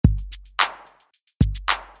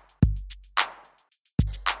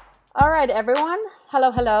All right, everyone. Hello,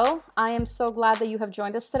 hello. I am so glad that you have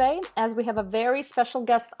joined us today as we have a very special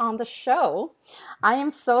guest on the show. I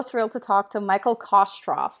am so thrilled to talk to Michael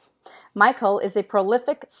Kostroff. Michael is a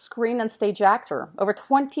prolific screen and stage actor, over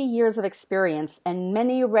 20 years of experience and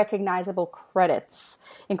many recognizable credits,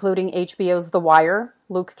 including HBO's The Wire,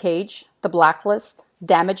 Luke Cage, The Blacklist,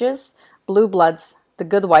 Damages, Blue Bloods, The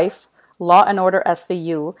Good Wife, Law Order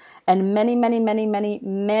SVU, and many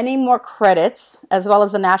more credits, as well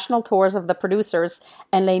as the national tours of The Producers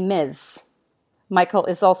and Les Mis. Michael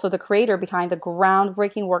is also the creator behind the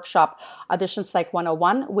groundbreaking workshop Audition Psych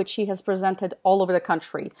 101, which he has presented all over the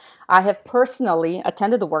country. I have personally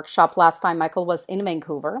attended the workshop last time Michael was in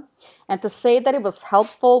Vancouver, and to say that it was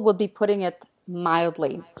helpful would be putting it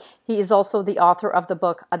mildly. He is also the author of the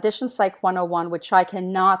book Audition Psych 101, which I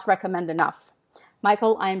cannot recommend enough.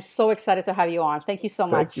 Michael, I am so excited to have you on. Thank you so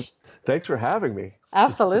much. Thank you. Thanks for having me.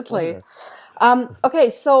 Absolutely.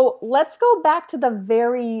 Okay, so let's go back to the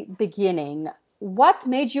very beginning. What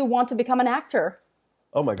made you want to become an actor?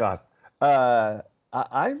 Oh my God.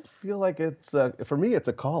 I feel like for me, it's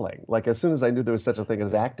a calling. Like as soon as I knew there was such a thing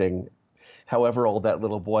as acting, however old that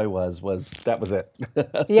little boy that was it.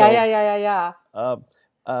 Yeah.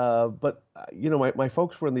 But my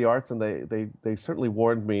folks were in the arts, and they certainly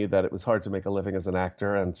warned me that it was hard to make a living as an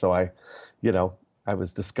actor, and so I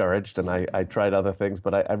was discouraged, and I tried other things,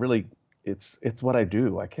 but I really it's what I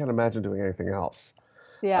do. I can't imagine doing anything else.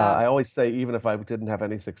 Yeah. I always say even if I didn't have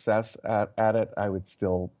any success at it, I would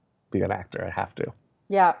still be an actor. I have to.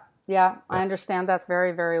 Yeah. I understand that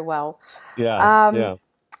very, very well. Yeah.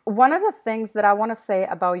 One of the things that I want to say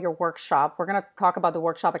about your workshop, we're going to talk about the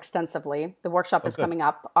workshop extensively. The workshop is coming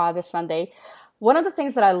up this Sunday. One of the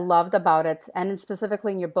things that I loved about it, and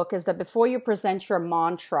specifically in your book, is that before you present your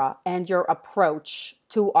mantra and your approach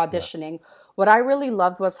to auditioning, what I really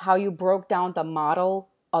loved was how you broke down the model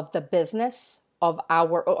of the business, of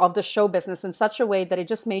the show business in such a way that it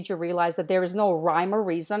just made you realize that there is no rhyme or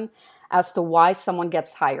reason as to why someone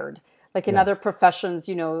gets hired. Like in other professions,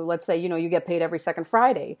 let's say, you get paid every second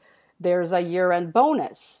Friday. There's a year-end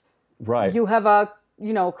bonus. Right. You have a,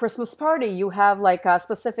 Christmas party. You have like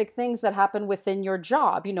specific things that happen within your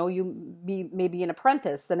job. You maybe an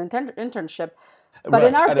apprentice, an internship. But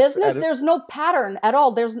in our business, there's no pattern at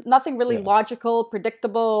all. There's nothing really logical,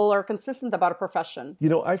 predictable, or consistent about a profession.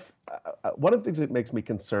 One of the things that makes me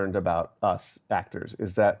concerned about us actors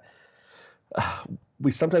is that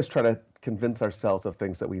we sometimes try to convince ourselves of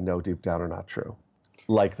things that we know deep down are not true.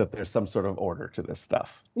 Like that there's some sort of order to this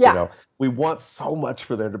stuff. Yeah. We want so much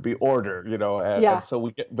for there to be order, and so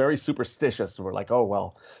we get very superstitious. And we're like, oh,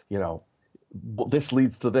 well, this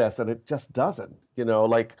leads to this. And it just doesn't,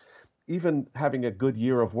 like even having a good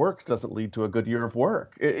year of work doesn't lead to a good year of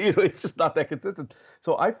work. It's just not that consistent.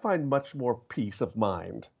 So I find much more peace of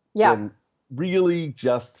mind in really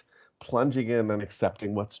just plunging in and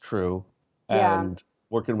accepting what's true and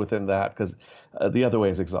working within that, because the other way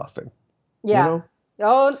is exhausting. Yeah.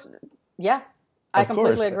 Oh, yeah. I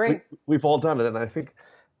completely course, agree. We've all done it, and I think,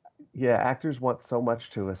 actors want so much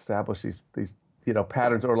to establish these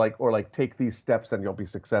patterns, or like take these steps and you'll be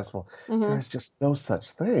successful. Mm-hmm. There's just no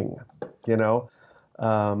such thing. Keeping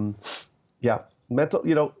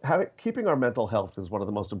our mental health is one of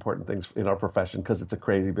the most important things in our profession, because it's a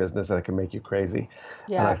crazy business and it can make you crazy.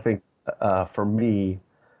 Yeah. And I think for me,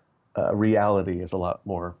 reality is a lot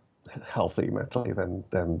more healthy mentally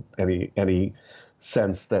than any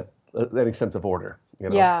sense of order.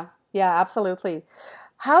 Yeah, absolutely.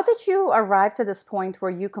 How did you arrive to this point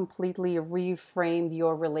where you completely reframed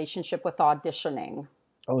your relationship with auditioning?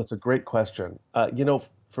 Oh, it's a great question.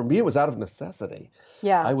 For me, it was out of necessity.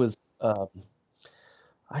 Yeah.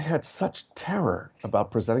 I had such terror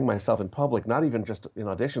about presenting myself in public, not even just in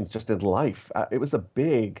auditions, just in life. It was a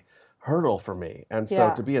big hurdle for me. And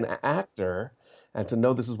so to be an actor and to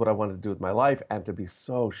know this is what I wanted to do with my life, and to be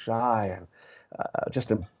so shy and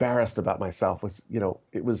just embarrassed about myself was,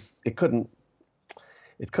 it couldn't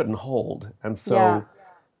hold. And so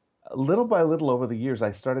little by little over the years,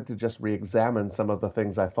 I started to just re-examine some of the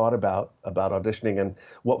things I thought about auditioning and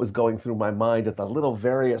what was going through my mind at the little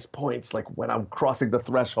various points, like when I'm crossing the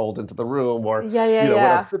threshold into the room, or when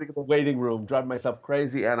I'm sitting in the waiting room, driving myself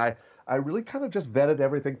crazy. And I really kind of just vetted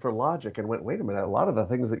everything for logic and went, wait a minute, a lot of the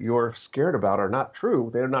things that you're scared about are not true.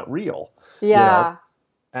 They're not real. Yeah.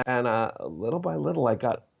 And little by little,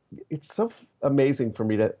 it's so amazing for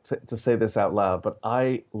me to say this out loud, but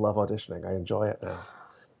I love auditioning. I enjoy it now.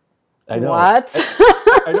 I know. What?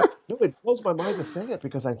 I know. No, it blows my mind to say it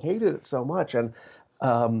because I hated it so much. And,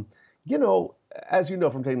 as you know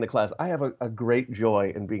from taking the class, I have a great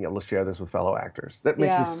joy in being able to share this with fellow actors. That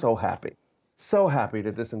makes me so happy. so happy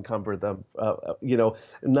to disencumber them,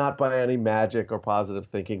 not by any magic or positive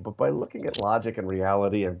thinking, but by looking at logic and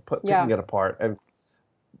reality and picking Yeah. it apart, and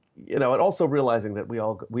also realizing that we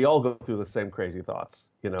all go through the same crazy thoughts.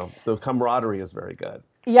 The camaraderie is very good.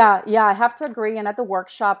 Yeah, yeah, I have to agree. And at the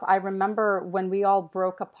workshop, I remember when we all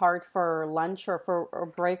broke apart for lunch or for or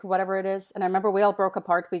break, whatever it is. And I remember we all broke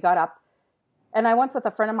apart. We got up and I went with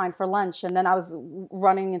a friend of mine for lunch. And then I was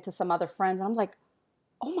running into some other friends. And I'm like,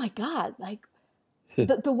 oh my God, like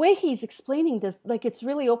the way he's explaining this, like it's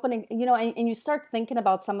really opening, and you start thinking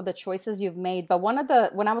about some of the choices you've made. But when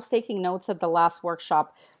I was taking notes at the last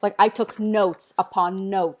workshop, like I took notes upon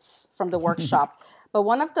notes from the workshop. But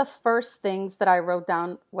one of the first things that I wrote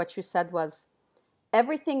down, what you said was,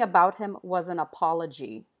 everything about him was an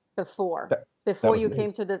apology before That was you me.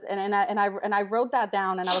 came to this. And I wrote that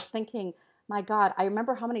down and I was thinking, my God, I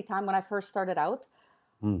remember how many times when I first started out,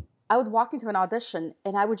 Mm. I would walk into an audition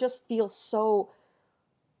and I would just feel so,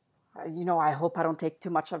 I hope I don't take too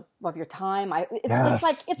much of your time. Yes, It's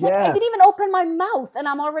like I didn't yes, even open my mouth and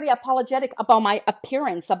I'm already apologetic about my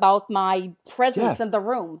appearance, about my presence in yes. the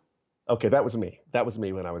room. Okay, that was me. That was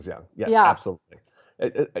me when I was young. Yes, Yeah. absolutely.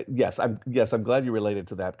 Yes, I'm glad you related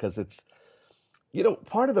to that because it's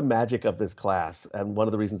part of the magic of this class, and one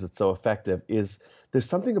of the reasons it's so effective is there's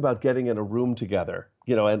something about getting in a room together,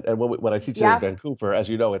 and when I teach it in Yeah. Vancouver, as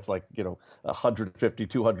you know, it's like, 150,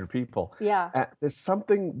 200 people. Yeah. And there's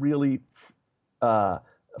something really uh,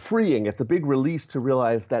 freeing. It's a big release to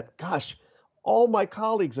realize that, gosh, all my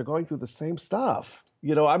colleagues are going through the same stuff.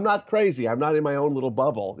 I'm not crazy. I'm not in my own little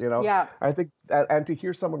bubble. Yeah. I think that, and to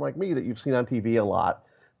hear someone like me that you've seen on TV a lot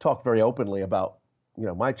talk very openly about,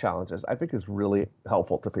 my challenges, I think is really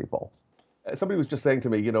helpful to people. Somebody was just saying to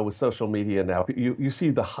me, with social media now, you see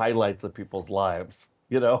the highlights of people's lives,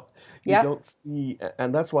 you Yep. don't see,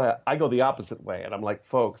 and that's why I go the opposite way. And I'm like,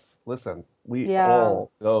 folks, listen, we Yeah.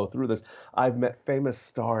 all go through this. I've met famous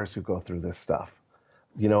stars who go through this stuff,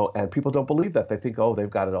 and people don't believe that. They think, oh, they've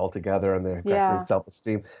got it all together and they've got great Yeah.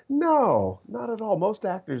 self-esteem. No, not at all. Most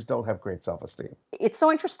actors don't have great self-esteem. It's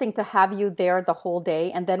so interesting to have you there the whole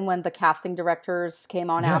day. And then when the casting directors came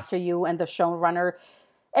on after Yes, you and the showrunner,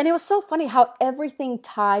 and it was so funny how everything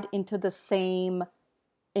tied into the same,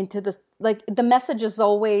 like the message is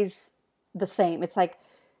always the same. It's like,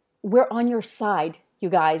 we're on your side, you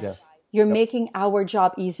guys. yes, You're yep. making our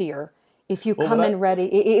job easier. If you Well, come in ready,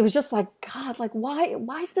 it was just like, God, like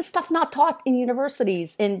why is this stuff not taught in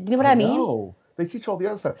universities? And you know what I I mean? know. They teach all the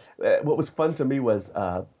other stuff. What was fun to me was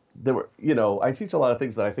there were, I teach a lot of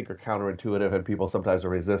things that I think are counterintuitive and people sometimes are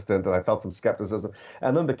resistant, and I felt some skepticism.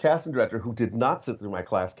 And then the casting director, who did not sit through my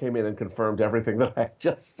class, came in and confirmed everything that I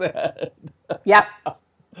just said. Yep.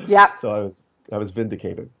 Yep. So I was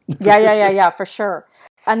vindicated. Yeah, yeah, yeah, yeah, for sure.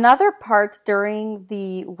 Another part during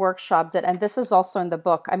the workshop and this is also in the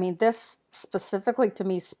book, I mean, this specifically to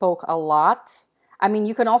me spoke a lot. I mean,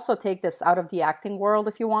 you can also take this out of the acting world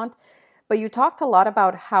if you want, but you talked a lot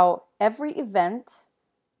about how every event,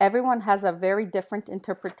 everyone has a very different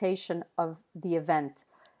interpretation of the event.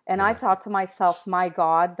 And I Yes. thought to myself, my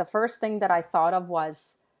God, the first thing that I thought of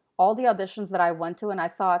was all the auditions that I went to, and I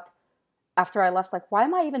thought, after I left, like, why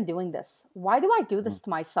am I even doing this? Why do I do Mm. this to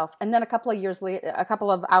myself? And then a couple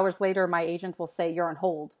of hours later, my agent will say, you're on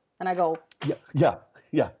hold. And I go, Yeah, yeah,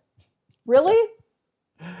 yeah, really?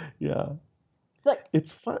 yeah, yeah. Like,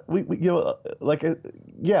 It's fun. Like,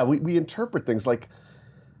 yeah, we interpret things like,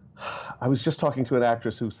 I was just talking to an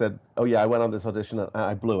actress who said, "Oh yeah, I went on this audition and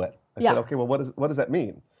I blew it." I said, yeah, "Okay, well, what does that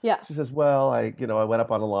mean?" yeah, She says, "Well, I went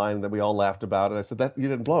up on a line and then we all laughed about it." I said, "That you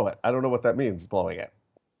didn't blow it. I don't know what that means, blowing it."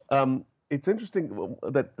 It's interesting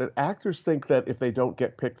that actors think that if they don't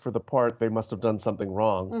get picked for the part, they must have done something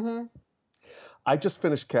wrong. mm-hmm, I just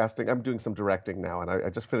finished casting. I'm doing some directing now, and I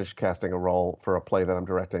just finished casting a role for a play that I'm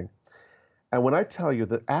directing. And when I tell you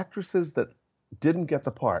the actresses that didn't get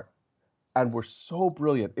the part and were so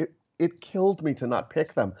brilliant. It killed me to not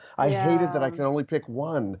pick them. I hated that I yeah, can only pick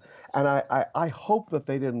one, and I hope that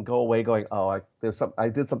they didn't go away going, oh, I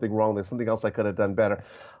did something wrong. There's something else I could have done better.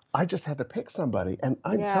 I just had to pick somebody, and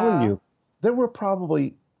I'm telling yeah, you, there were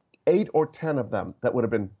probably 8 or 10 of them that would have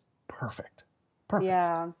been perfect, perfect.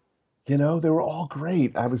 yeah, They were all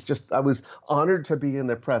great. I was honored to be in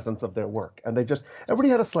their presence of their work, and everybody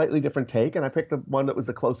had a slightly different take, and I picked the one that was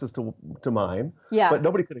the closest to mine, yeah, but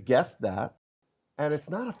nobody could have guessed that. And it's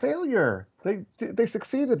not a failure. They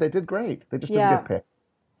succeeded. They did great. They just didn't yeah. get picked.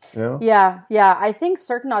 You know? Yeah, yeah. I think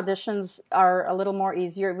certain auditions are a little more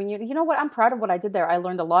easier. When you know what, I'm proud of what I did there. I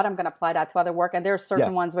learned a lot. I'm going to apply that to other work. And there are certain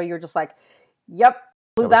Yes, ones where you're just like, "Yep,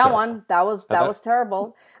 blew that was that terrible. one. That was And that that, was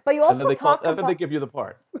terrible." But you and then also they call, talk and then they about, give you the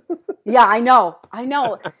part. yeah, I know, I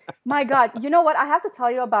know. My God, you know what? I have to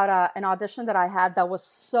tell you about an audition that I had that was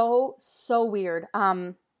so weird.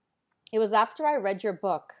 It was after I read your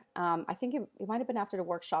book. I think it might have been after the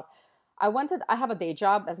workshop. I have a day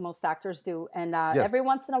job, as most actors do, and Yes. every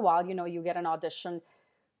once in a while, you get an audition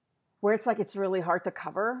where it's like it's really hard to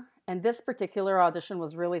cover. And this particular audition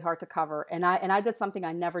was really hard to cover. And I did something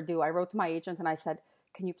I never do. I wrote to my agent and I said,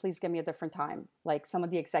 "Can you please give me a different time? Like some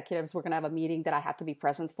of the executives were going to have a meeting that I had to be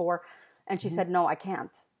present for." And she said, "No, I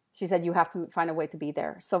can't." She said, "You have to find a way to be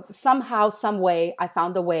there." So somehow, some way, I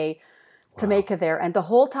found a way to make it there. And the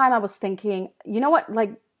whole time I was thinking, you know what?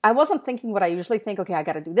 Like, I wasn't thinking what I usually think. Okay, I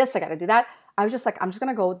got to do this. I got to do that. I was just like, I'm just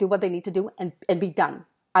going to go do what they need to do and be done.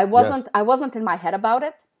 Yes. I wasn't in my head about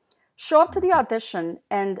it. Show up to the audition,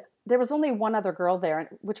 and there was only one other girl there,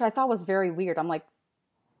 which I thought was very weird. I'm like,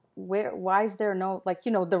 why is there no, like,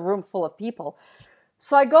 the room full of people?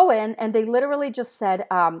 So I go in and they literally just said,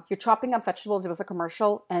 you're chopping up vegetables. It was a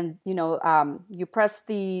commercial. And, you press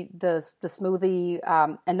the smoothie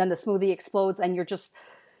and then the smoothie explodes and you're just,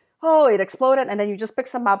 oh, it exploded. And then you just pick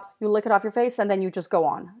some up, you lick it off your face and then you just go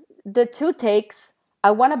on. The 2 takes, I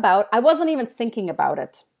wasn't even thinking about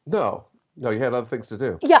it. No, you had other things to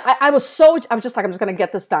do. Yeah, I was just like, I'm just going to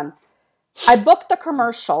get this done. I booked the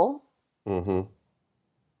commercial Mm-hmm.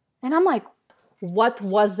 and I'm like, what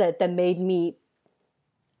was it that made me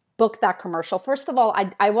book that commercial? First of all,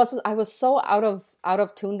 I was so out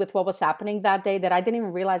of tune with what was happening that day that I didn't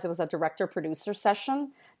even realize it was a director producer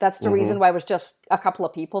session. That's the reason why it was just a couple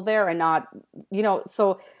of people there and not,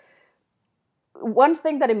 so one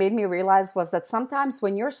thing that it made me realize was that sometimes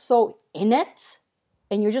when you're so in it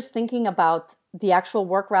and you're just thinking about the actual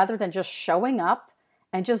work rather than just showing up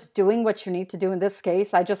and just doing what you need to do. In this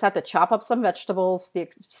case, I just had to chop up some vegetables, the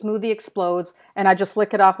smoothie explodes, and I just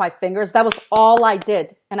lick it off my fingers. That was all I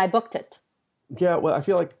did, and I booked it. Yeah, well, I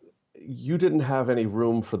feel like you didn't have any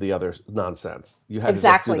room for the other nonsense. You had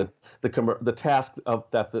Exactly. to just do the task of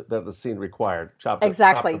that the scene required. Chop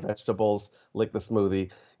Exactly. the vegetables, lick the smoothie.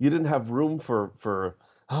 You didn't have room for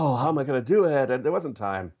oh, how am I going to do it? And there wasn't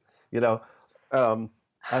time. You know,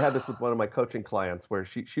 I had this with one of my coaching clients where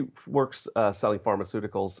she works selling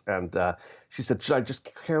pharmaceuticals, and she said, "Should I just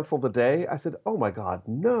cancel the day?" I said, "Oh my God,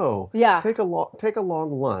 no! Yeah. Take a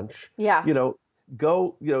long lunch. Yeah.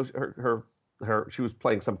 Go. Her she was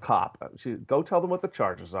playing some cop. She go tell them what the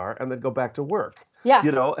charges are, and then go back to work. Yeah.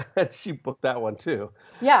 And she booked that one too.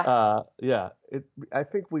 Yeah. Yeah. I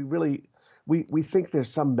think we think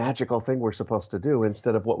there's some magical thing we're supposed to do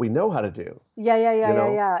instead of what we know how to do. Yeah.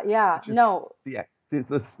 No.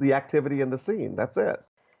 The activity in the scene. That's it.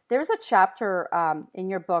 There's a chapter in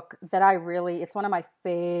your book that it's one of my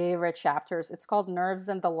favorite chapters. It's called Nerves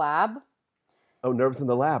in the Lab. Oh, Nerves in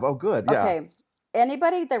the Lab. Oh, good. Yeah. Okay.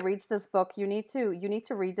 Anybody that reads this book, you need to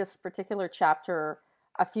read this particular chapter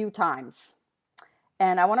a few times.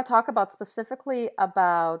 And I want to talk specifically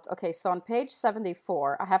about, okay, so on page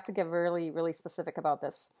 74, I have to get really, really specific about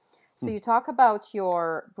this. So you talk about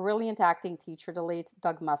your brilliant acting teacher, the late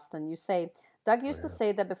Doug Mustin. You say, Doug used to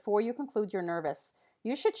say that before you conclude you're nervous,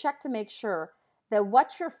 you should check to make sure that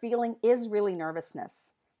what you're feeling is really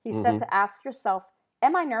nervousness. He said to ask yourself,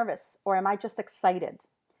 am I nervous or am I just excited?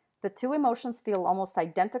 The 2 emotions feel almost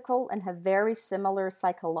identical and have very similar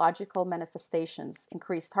psychological manifestations: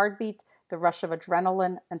 increased heartbeat, the rush of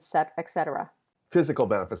adrenaline, and etc. Physical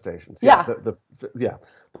manifestations. Yeah. The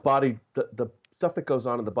body, the stuff that goes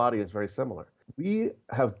on in the body is very similar.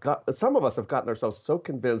 Some of us have gotten ourselves so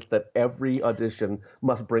convinced that every audition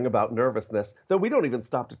must bring about nervousness that we don't even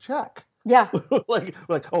stop to check. Yeah. like,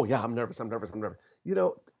 oh yeah, I'm nervous.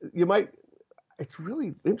 It's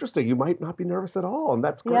really interesting. You might not be nervous at all, and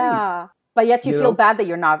that's great. Yeah. But yet you feel bad that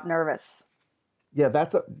you're not nervous. Yeah,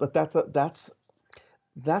 that's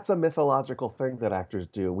a mythological thing that actors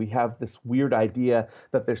do. We have this weird idea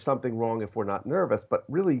that there's something wrong if we're not nervous, but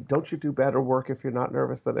really, don't you do better work if you're not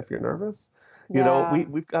nervous than if you're nervous?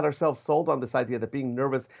 We've got ourselves sold on this idea that being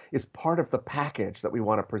nervous is part of the package that we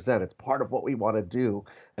want to present. It's part of what we want to do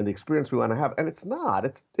and the experience we want to have, and it's not.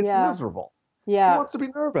 It's miserable. Yeah. Who wants to be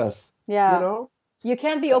nervous? Yeah. You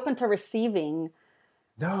can't be open to receiving.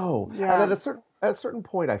 No. Yeah. And at a certain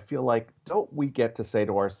point, I feel like, don't we get to say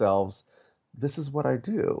to ourselves, this is what I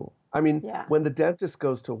do? I mean, when the dentist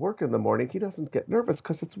goes to work in the morning, he doesn't get nervous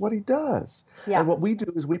because it's what he does. Yeah. And what we do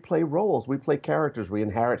is we play roles, we play characters, we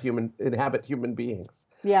inhabit human beings.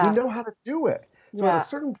 Yeah. We know how to do it. So at a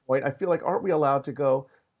certain point, I feel like, aren't we allowed to go,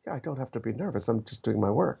 yeah, I don't have to be nervous. I'm just doing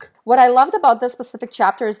my work. What I loved about this specific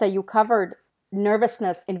chapter is that you covered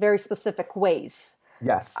nervousness in very specific ways.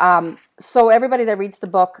 Yes. So everybody that reads the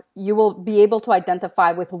book, you will be able to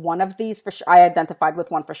identify with one of these for sure. I identified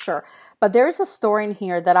with one for sure. But there is a story in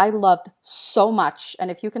here that I loved so much. And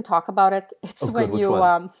if you can talk about it, it's Oh, good. when Which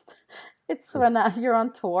one? it's when you're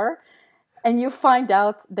on tour and you find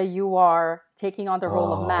out that you are taking on the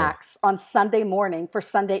role of Oh, Max on Sunday morning for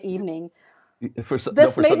Sunday evening. no, This for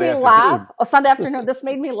made Sunday me laugh. afternoon. Or Sunday afternoon. This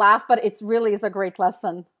made me laugh, but it really is a great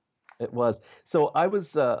lesson. It was. So I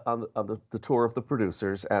was on the tour of the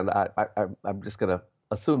producers, and I'm just gonna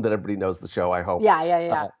assume that everybody knows the show. I hope. Yeah, yeah,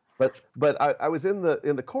 yeah. But I was in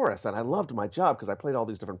the chorus, and I loved my job because I played all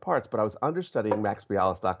these different parts. But I was understudying Max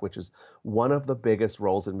Bialystock, which is one of the biggest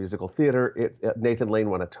roles in musical theater. Nathan Lane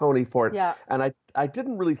won a Tony for it, Yeah. and I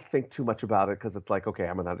didn't really think too much about it because it's like, okay,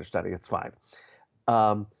 I'm an understudy, it's fine.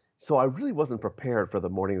 Um, so I really wasn't prepared for the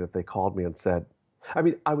morning that they called me and said, I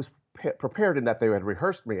mean, I was prepared in that they had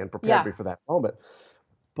rehearsed me and prepared Yeah. me for that moment.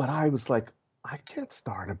 But I was like, I can't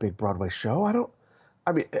star in a big Broadway show. I don't,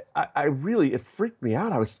 I mean, I really, it freaked me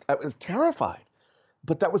out. I was terrified,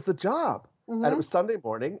 but that was the job. And it Mm-hmm. was Sunday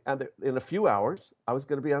morning, and in a few hours, I was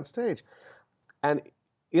going to be on stage. And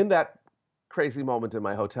in that crazy moment in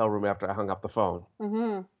my hotel room after I hung up the phone,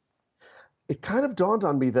 Mm-hmm. it kind of dawned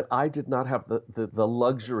on me that I did not have the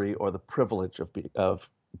luxury or the privilege of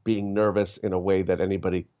being nervous in a way that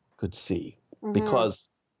anybody could see Mm-hmm. because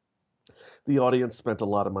the audience spent a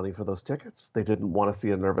lot of money for those tickets. They didn't want to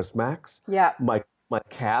see a nervous Max. Yeah. My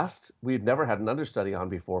cast, we'd never had an understudy on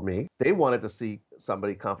before me. They wanted to see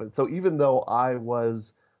somebody confident. So even though I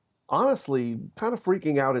was honestly kind of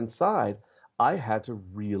freaking out inside, I had to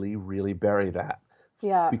really, really bury that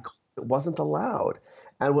Yeah. because it wasn't allowed.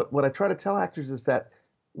 And what I try to tell actors is that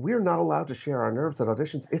we're not allowed to share our nerves at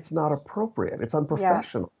auditions. It's not appropriate. It's Yeah.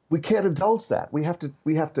 unprofessional. We can't indulge that. We have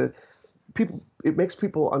to people it makes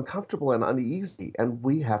people uncomfortable and uneasy, and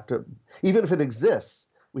we have to, even if it exists,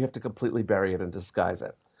 we have to completely bury it and disguise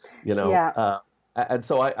it, you know. Yeah. And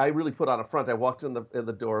so I really put on a front. I walked in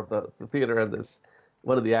the door of the theater, and this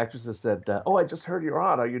one of the actresses said, "Oh, I just heard you're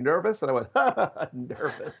on. Are you nervous?" And I went,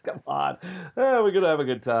 "Nervous? Come on, we're gonna have a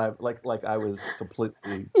good time." Like I was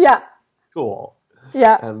completely Yeah. cool,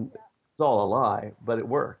 Yeah. and it's all a lie, but it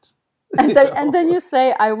worked. And You then know, you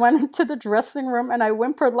say, I went into the dressing room and I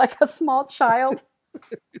whimpered like a small child.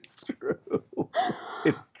 it's true.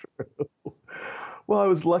 It's true. Well, I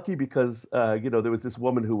was lucky because there was this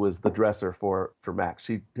woman who was the dresser for Max.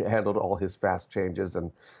 She handled all his fast changes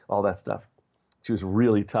and all that stuff. She was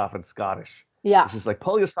really tough and Scottish. Yeah. And she's like,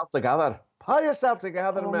 "Pull yourself together. Pull yourself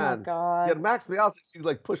together, Oh my man. You're God. Max Bialystock." She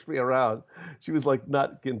like pushed me around. She was like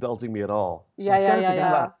not indulging me at all. She's Yeah, like, yeah, "Get it yeah, yeah.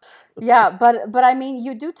 together." Yeah, but I mean,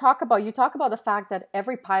 you talk about the fact that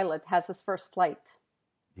every pilot has his first flight.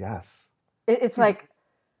 Yes. It's like,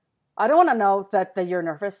 I don't want to know that you're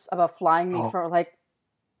nervous about flying me Oh, for like,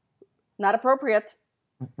 not appropriate.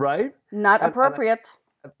 right? Not And appropriate.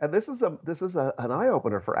 And this is an eye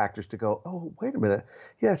opener for actors to go, oh, wait a minute.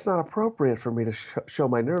 Yeah, it's not appropriate for me to show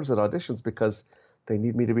my nerves at auditions because they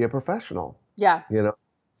need me to be a professional. Yeah. You know,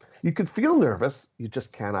 you could feel nervous, you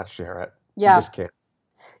just cannot share it. You Yeah. just can't.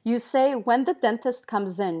 You say when the dentist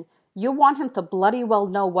comes in, you want him to bloody well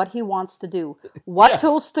know what he wants to do, what Yes,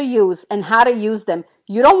 tools to use, and how to use them.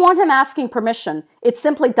 You don't want him asking permission. It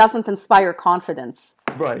simply doesn't inspire confidence.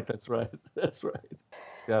 right. That's right. That's right.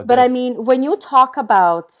 Yeah, But I mean, when you talk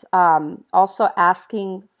about also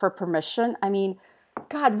asking for permission, I mean,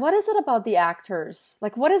 God, what is it about the actors?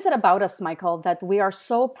 Like, what is it about us, Michael, that we are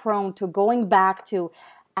so prone to going back to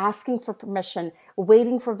asking for permission,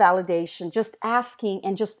 waiting for validation, just asking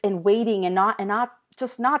and waiting and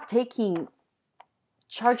not taking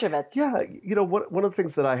charge of it? yeah. One of the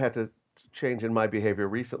things that I had to change in my behavior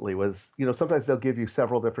recently was, sometimes they'll give you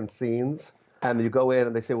several different scenes. And you go in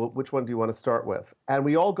and they say, well, which one do you want to start with? And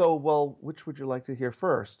we all go, well, which would you like to hear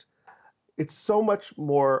first? It's so much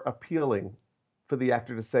more appealing for the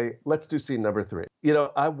actor to say, let's do scene number 3.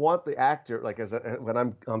 I want the actor, like when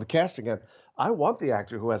I'm on the casting end, I want the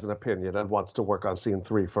actor who has an opinion and wants to work on scene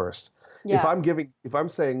 3 first. If Yeah, I'm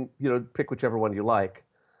saying, pick whichever one you like,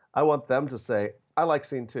 I want them to say, I like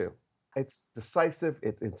scene 2. It's decisive.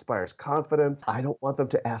 It inspires confidence. I don't want them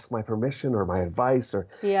to ask my permission or my advice or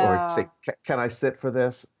yeah. say, can I sit for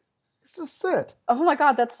this? It's just sit. Oh my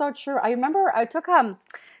God, that's so true. I remember I took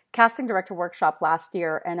casting director workshop last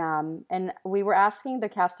year, and we were asking the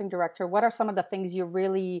casting director, what are some of the things you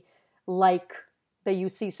really like that you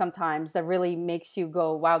see sometimes that really makes you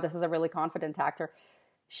go, wow, this is a really confident actor.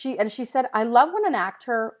 She said, I love when an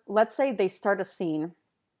actor, let's say they start a scene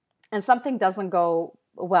and something doesn't go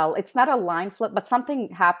well. It's not a line flip, but something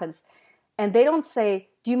happens. And they don't say,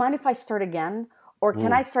 do you mind if I start again? Or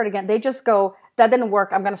can I Mm, start again? They just go, that didn't work.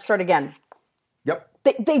 I'm going to start again. Yep.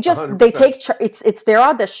 They take, it's their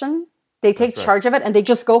audition. They take That's right. charge of it and they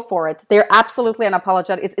just go for it. They're absolutely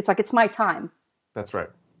unapologetic. It's like, it's my time. That's right.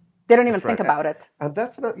 They don't even think about it. And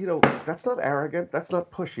that's not, that's not arrogant. That's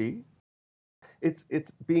not pushy.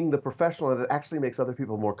 It's being the professional, and it actually makes other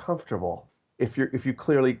people more comfortable. If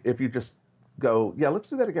you just go, yeah, let's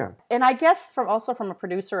do that again. And I guess from a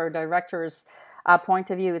producer or director's point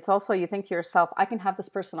of view, it's also, you think to yourself, I can have this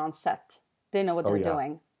person on set. They know what they're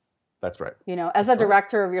doing. That's right. As a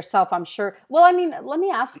director of yourself, I'm sure. Well, I mean, let me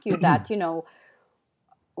ask you that,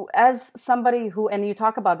 as somebody who, and you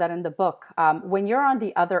talk about that in the book, when you're on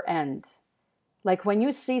the other end, like when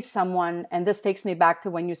you see someone, and this takes me back to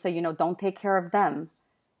when you say, don't take care of them,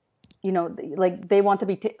 like they want to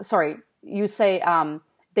be, you say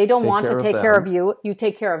they don't want to take care of you, you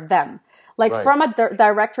take care of them. Like from a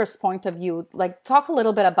director's point of view, like talk a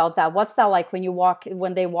little bit about that. What's that like when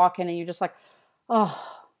they walk in and you're just like,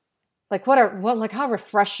 oh, like like how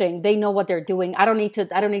refreshing. They know what they're doing. I don't need to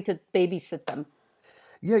babysit them.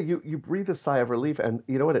 Yeah, you breathe a sigh of relief, and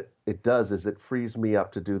you know what it does is it frees me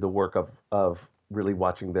up to do the work of really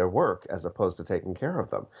watching their work as opposed to taking care of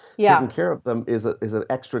them. Yeah. Taking care of them is an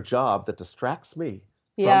extra job that distracts me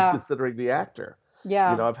from considering the actor.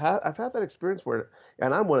 Yeah. I've had that experience where,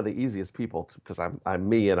 and I'm one of the easiest people because I'm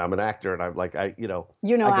me and I'm an actor and I'm like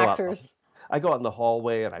actors. I go out in the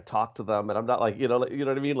hallway and I talk to them and I'm not like, you know what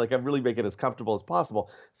I mean? Like I'm really making it as comfortable as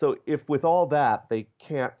possible. So if with all that, they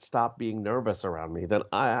can't stop being nervous around me, then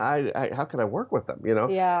I how can I work with them,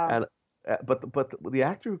 Yeah. And, but the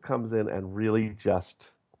actor who comes in and really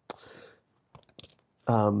just,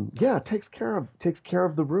 takes care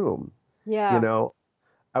of the room. Yeah.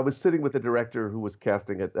 I was sitting with a director who was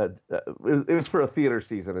casting it was for a theater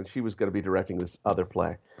season and she was going to be directing this other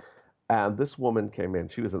play. And this woman came in.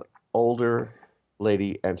 She was an older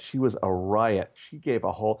lady, and she was a riot. She gave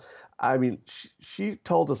she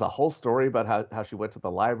told us a whole story about how she went to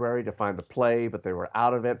the library to find the play, but they were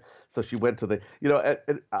out of it. So she went to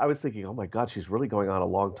and I was thinking, oh my God, she's really going on a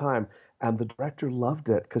long time. And the director loved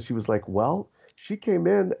it because she was like, well, she came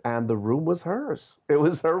in and the room was hers. It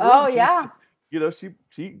was her room. Oh, yeah.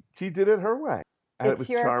 She did it her way. And it's it was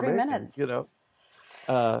your charming. 3 minutes.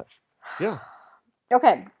 Yeah.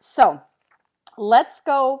 Okay, so let's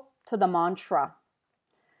go to the mantra.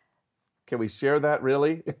 Can we share that,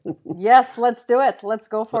 really? Yes, let's do it. Let's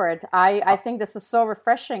go for it. I think this is so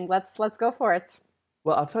refreshing. Let's go for it.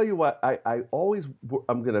 Well, I'll tell you what,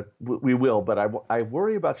 we will, but I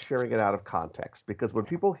worry about sharing it out of context because when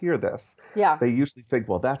people hear this, they usually think,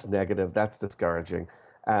 well, that's negative, that's discouraging.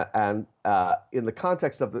 And in the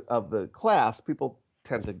context of the class, people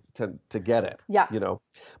tend to get it. Yeah.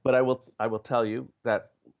 But I will tell you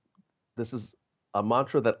that this is a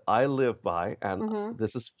mantra that I live by, and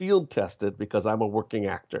this is field tested because I'm a working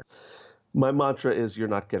actor. My mantra is, you're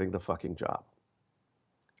not getting the fucking job.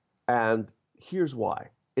 And here's why.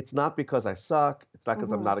 It's not because I suck. It's not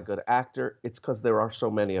because I'm not a good actor. It's because there are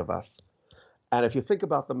so many of us. And if you think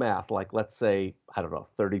about the math, like let's say, I don't know,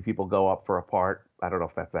 30 people go up for a part. I don't know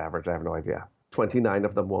if that's average. I have no idea. 29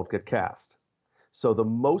 of them won't get cast. So the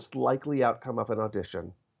most likely outcome of an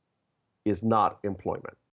audition is not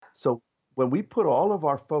employment. So when we put all of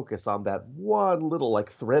our focus on that one little,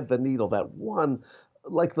 like thread the needle, that one,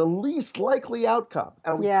 like the least likely outcome,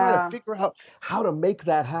 and we try to figure out how to make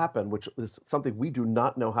that happen, which is something we do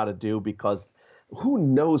not know how to do because who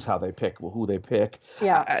knows how they pick who they pick.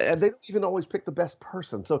 Yeah. And they don't even always pick the best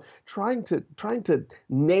person. So trying to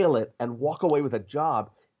nail it and walk away with a job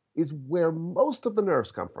is where most of the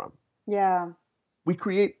nerves come from. Yeah. We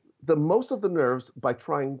create the most of the nerves by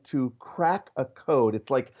trying to crack a code.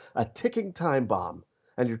 It's like a ticking time bomb,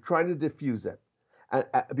 and you're trying to diffuse it,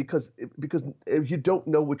 because you don't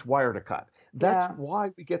know which wire to cut. That's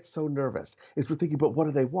why we get so nervous. Is we're thinking, but what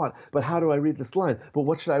do they want? But how do I read this line? But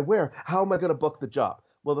what should I wear? How am I going to book the job?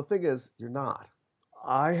 Well, the thing is, you're not.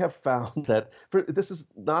 I have found that this is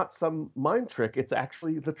not some mind trick. It's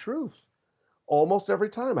actually the truth. Almost every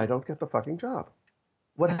time, I don't get the fucking job.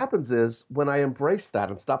 What happens is when I embrace that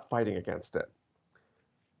and stop fighting against it,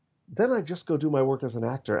 then I just go do my work as an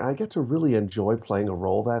actor, and I get to really enjoy playing a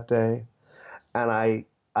role that day. And I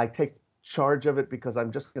take charge of it because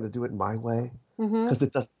I'm just going to do it my way. Because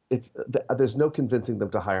there's no convincing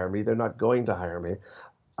them to hire me. They're not going to hire me.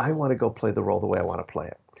 I want to go play the role the way I want to play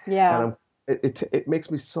it. Yeah. And it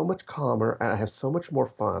makes me so much calmer, and I have so much more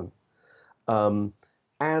fun.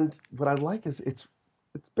 And what I like is it's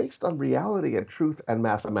based on reality and truth and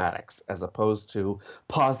mathematics, as opposed to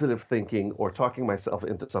positive thinking or talking myself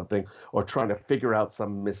into something or trying to figure out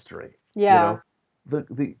some mystery. Yeah.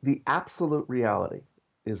 The absolute reality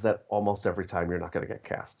is that almost every time you're not going to get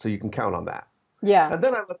cast. So you can count on that. Yeah. And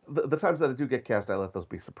then the times that I do get cast, I let those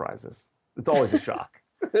be surprises. It's always a shock.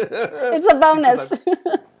 It's a bonus.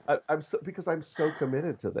 Because I'm so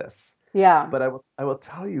committed to this. Yeah. But I will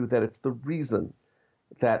tell you that it's the reason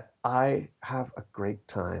that I have a great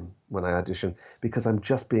time when I audition, because I'm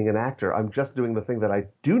just being an actor. I'm just doing the thing that I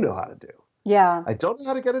do know how to do. Yeah. I don't know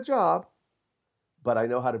how to get a job, but I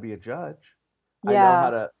know how to be a judge. I know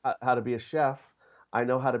Yeah. how to be a chef. I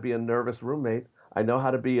know how to be a nervous roommate. I know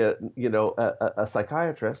how to be a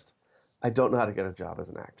psychiatrist. I don't know how to get a job as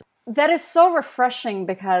an actor. That is so refreshing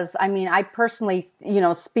because, I mean, I personally,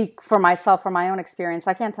 speak for myself, from my own experience.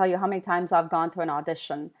 I can't tell you how many times I've gone to an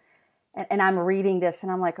audition and I'm reading this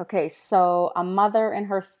and I'm like, okay, so a mother in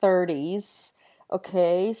her 30s.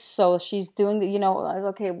 Okay, so she's doing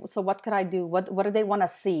okay, so what could I do? What do they want to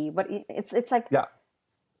see? But it's like, Yeah,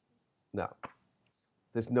 no,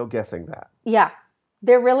 there's no guessing that. Yeah,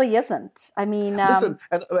 there really isn't. I mean, listen,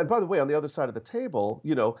 and by the way, on the other side of the table,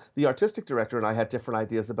 the artistic director and I had different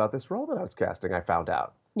ideas about this role that I was casting. I found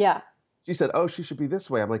out. Yeah. She said, "Oh, she should be this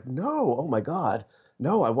way." I'm like, "No, oh my God,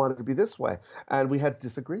 no, I want it to be this way." And we had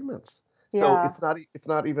disagreements. So Yeah. it's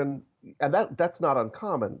not even, and that's not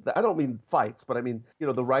uncommon. I don't mean fights, but I mean,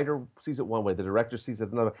 the writer sees it one way, the director sees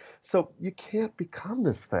it another. So you can't become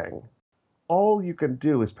this thing. All you can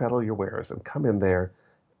do is peddle your wares and come in there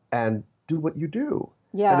and do what you do.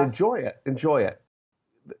 Yeah. And enjoy it. Enjoy it.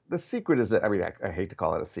 The secret is that, I mean, I hate to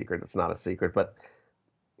call it a secret. It's not a secret, but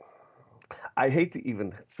I hate to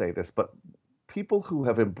even say this, but people who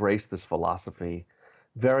have embraced this philosophy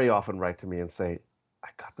very often write to me and say, I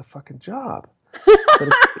got the fucking job.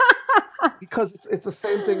 Because it's the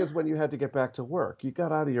same thing as when you had to get back to work. You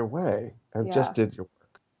got out of your way and just did your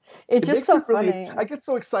work. It's just so funny. I get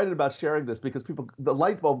so excited about sharing this because the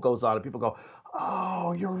light bulb goes on and people go,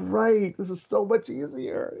 oh, you're right. This is so much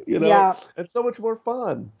easier, and so much more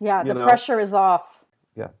fun. Yeah, the pressure is off.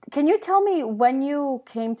 Yeah. Can you tell me, when you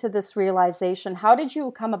came to this realization, how did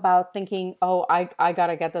you come about thinking, oh, I got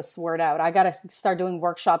to get this word out. I got to start doing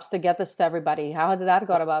workshops to get this to everybody. How did that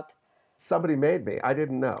go about? Somebody made me. I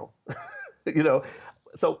didn't know.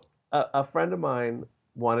 So a friend of mine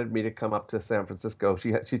wanted me to come up to San Francisco.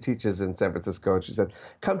 She teaches in San Francisco, and she said,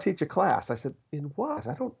 "Come teach a class." I said, "In what?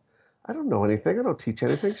 I don't know anything. I don't teach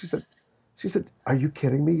anything." She said, "Are you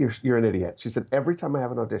kidding me? You're an idiot." She said, "Every time I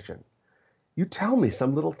have an audition, you tell me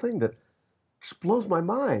some little thing that just blows my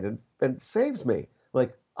mind and saves me."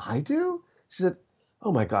 Like, I do? She said,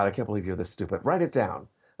 "Oh my God, I can't believe you're this stupid. Write it down."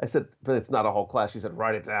 I said, "But it's not a whole class." She said,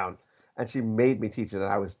 "Write it down." And she made me teach it, and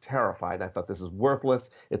I was terrified. I thought, this is worthless.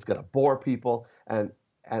 It's going to bore people. And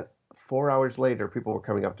 4 hours later, people were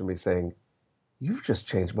coming up to me saying, "You've just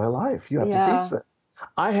changed my life. You have to teach this."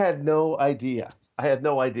 I had no idea.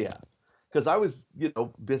 Because I was,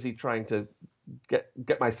 busy trying to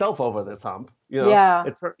get myself over this hump. Yeah.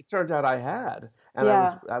 It turned out I had, and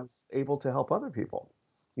I was able to help other people.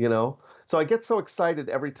 So I get so excited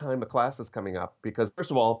every time a class is coming up because,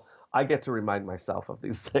 first of all, I get to remind myself of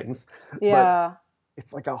these things. Yeah. But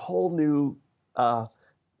it's like a whole new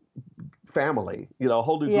family, a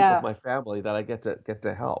whole new group of my family that I get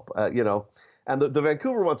to help. And the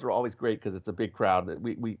Vancouver ones are always great because it's a big crowd.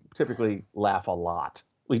 We typically laugh a lot.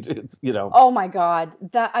 We do, Oh my God.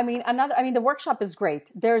 The workshop is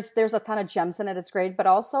great. There's a ton of gems in it. It's great. But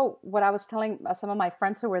also what I was telling some of my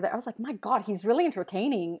friends who were there, I was like, my God, he's really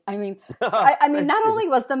entertaining. I mean, not only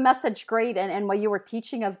was the message great and what you were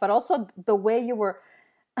teaching us, but also the way you were,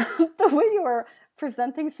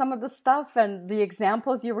 presenting some of the stuff and the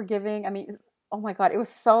examples you were giving. I mean, oh my God, it was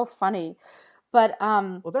so funny. But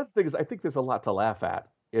well, that's the thing is, I think there's a lot to laugh at.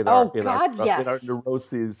 In our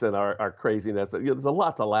neuroses and our craziness. There's a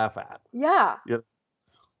lot to laugh at. Yeah.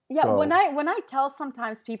 Yeah. So. When I tell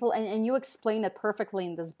sometimes people, and you explain it perfectly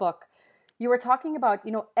in this book, you were talking about,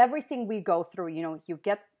 everything we go through, you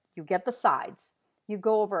get the sides, you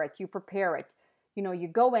go over it, you prepare it, you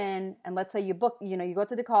go in and let's say you book, you go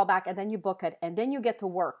to the callback and then you book it and then you get to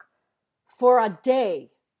work for a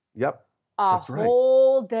day. Yep. That's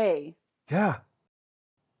whole day. Yeah.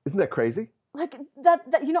 Isn't that crazy? Like that,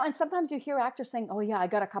 and sometimes you hear actors saying, "Oh yeah, I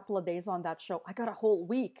got a couple of days on that show. I got a whole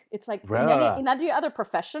week." It's like in any other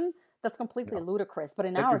profession, that's completely ludicrous. But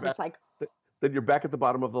in ours, it's like then you're back at the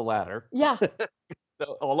bottom of the ladder. Yeah.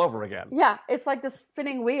 All over again. Yeah, it's like the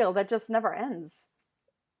spinning wheel that just never ends.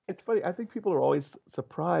 It's funny. I think people are always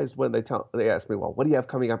surprised when they ask me, "Well, what do you have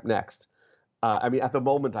coming up next?" I mean, at the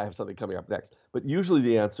moment, I have something coming up next, but usually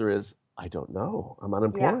the answer is, "I don't know. I'm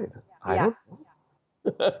unemployed. I don't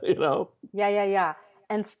know." Yeah.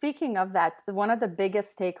 And speaking of that, one of the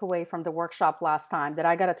biggest takeaway from the workshop last time that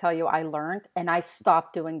I got to tell you, I learned, and I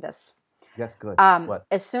stopped doing this. Yes, good. What?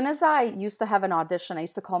 As soon as I used to have an audition, I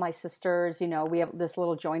used to call my sisters, we have this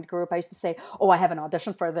little joint group. I used to say, oh, I have an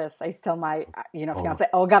audition for this. I used to tell my, fiance,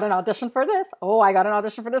 oh, got an audition for this. Oh, I got an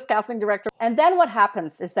audition for this casting director. And then what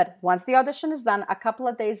happens is that once the audition is done, a couple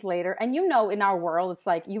of days later, and in our world, it's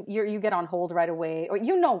like you get on hold right away, or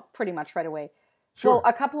pretty much right away. Sure. Well,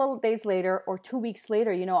 a couple of days later or 2 weeks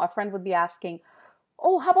later, a friend would be asking,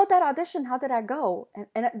 oh, how about that audition? How did that go?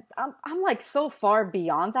 And I'm like so far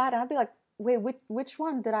beyond that. And I'd be like, wait, which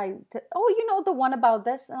one did I? The one about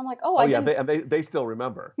this. And I'm like, oh, they still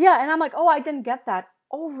remember. Yeah, and I'm like, oh, I didn't get that.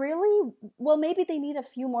 Oh, really? Well, maybe they need a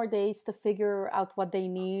few more days to figure out what they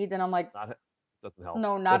need. And I'm like, doesn't help.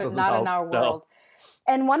 No, not in our world.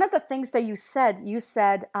 No. And one of the things that you said,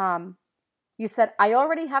 I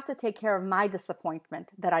already have to take care of my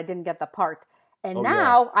disappointment that I didn't get the part. And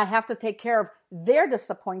now I have to take care of their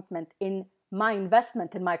disappointment in my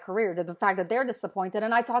investment in my career, the fact that they're disappointed.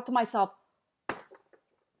 And I thought to myself,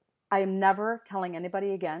 I am never telling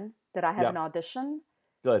anybody again that I have an audition.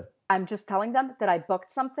 Good. I'm just telling them that I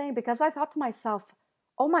booked something, because I thought to myself,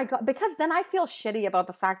 oh my God, because then I feel shitty about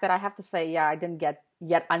the fact that I have to say, I didn't get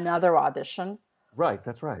yet another audition. Right.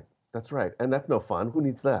 That's right. And that's no fun. Who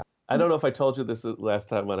needs that? I don't know if I told you this last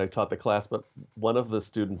time when I taught the class, but one of the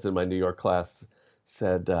students in my New York class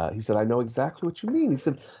said, I know exactly what you mean. He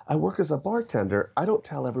said, I work as a bartender. I don't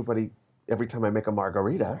tell everybody every time I make a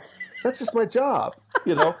margarita. That's just my job,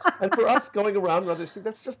 And for us going around and auditioning,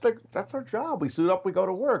 that's our job. We suit up, we go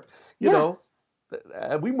to work, you know,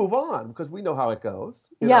 and we move on because we know how it goes.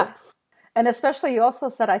 You know? And especially you also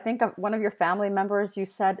said, I think of one of your family members, she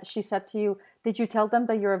said to you, did you tell them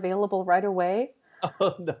that you're available right away?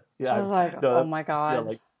 Oh, no. Yeah. I was like, oh my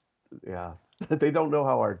God. They don't know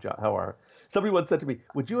how our somebody once said to me,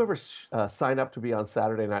 would you ever sign up to be on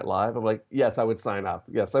Saturday Night Live? I'm like, yes, I would sign up.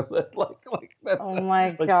 Yes, I would. Oh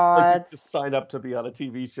my God. Just sign up to be on a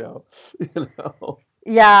TV show,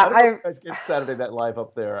 Yeah. I don't know if you guys get Saturday Night Live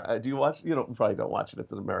up there. Do you watch? You probably don't watch it.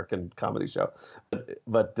 It's an American comedy show.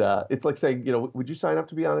 But it's like saying, would you sign up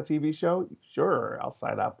to be on a TV show? Sure, I'll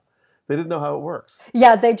sign up. They didn't know how it works.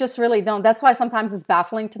 Yeah, they just really don't. That's why sometimes it's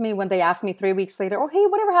baffling to me when they ask me 3 weeks later, oh, hey,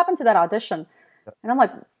 whatever happened to that audition? And I'm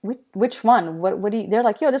like, which one? What do you, they're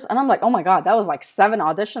like, this. And I'm like, oh my God, that was like 7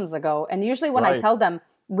 auditions ago. And usually when I tell them,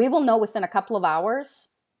 we will know within a couple of hours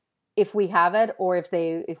if we have it, or if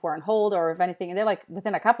we're on hold, or if anything. And they're like,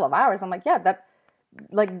 within a couple of hours. I'm like, yeah, that,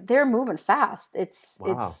 like, they're moving fast.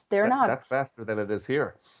 Not. That's faster than it is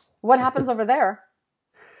here. What happens over there?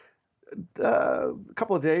 A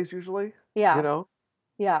couple of days usually. Yeah.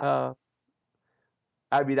 Yeah.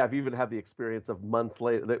 I mean, I've even had the experience of months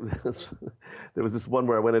later. There was this one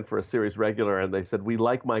where I went in for a series regular, and they said, we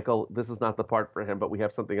like Michael. This is not the part for him, but we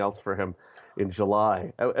have something else for him in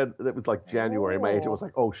July. And it was like January. My agent was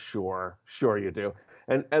like, oh, sure you do.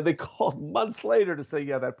 And they called months later to say,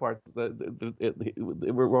 yeah, that part,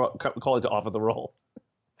 we're calling to offer the role.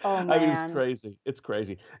 Oh, man. I mean, it's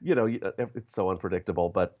crazy. It's so unpredictable,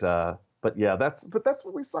 but yeah, that's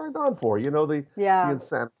what we signed on for. The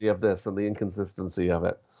insanity of this and the inconsistency of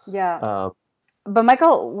it. Yeah. But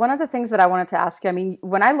Michael, one of the things that I wanted to ask you, I mean,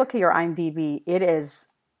 when I look at your IMDb, it is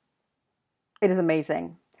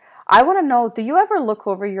amazing. I want to know, do you ever look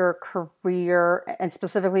over your career and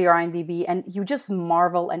specifically your IMDb, and you just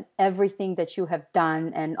marvel at everything that you have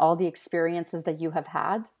done and all the experiences that you have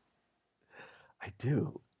had? I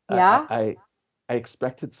do. Yeah. I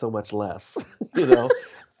expected so much less,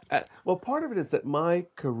 Well, part of it is that my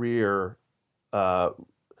career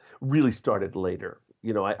really started later.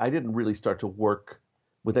 I didn't really start to work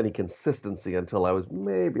with any consistency until I was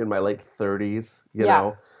maybe in my late 30s,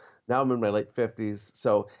 Now I'm in my late 50s.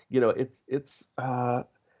 So, it's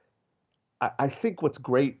I think what's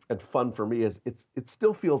great and fun for me is it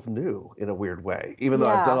still feels new in a weird way. Even though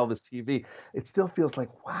I've done all this TV, it still feels like,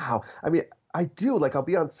 wow. I mean, I do, like, I'll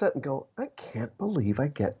be on set and go, I can't believe I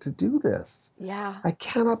get to do this. Yeah. I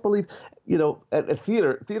cannot believe, at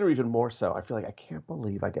theater even more so. I feel like I can't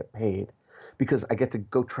believe I get paid because I get to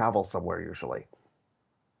go travel somewhere usually,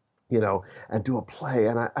 and do a play.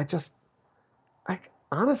 And I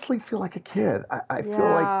honestly feel like a kid. I feel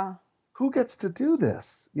like, who gets to do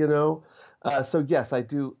this, So yes, I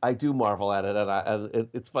do marvel at it. And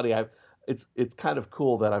it's funny. It's kind of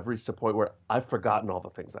cool that I've reached a point where I've forgotten all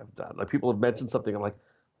the things I've done. Like, people have mentioned something, I'm like,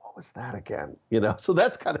 what was that again? So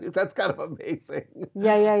that's kind of amazing.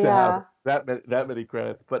 Yeah. To have that many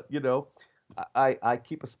credits, but I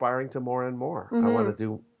keep aspiring to more and more. Mm-hmm. I want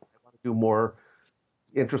to do more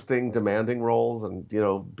interesting, demanding roles, and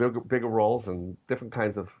bigger roles and different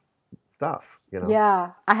kinds of stuff.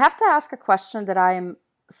 Yeah, I have to ask a question that I am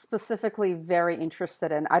specifically very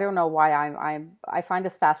interested in. I don't know why I find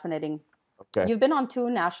this fascinating. Okay. You've been on two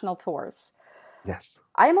national tours. Yes.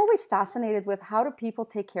 I am always fascinated with how do people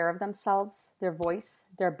take care of themselves, their voice,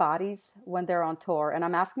 their bodies when they're on tour. And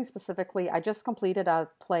I'm asking specifically, I just completed a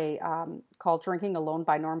play called Drinking Alone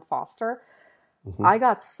by Norm Foster. Hmm. I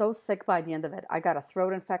got so sick by the end of it. I got a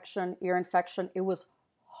throat infection, ear infection. It was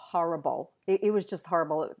horrible. It was just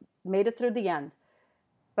horrible. It made it through the end.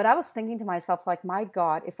 But I was thinking to myself, like, my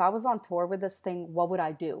God, if I was on tour with this thing, what would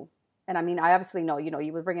I do? And I mean, I obviously know,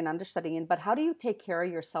 you would bring an understudy in, but how do you take care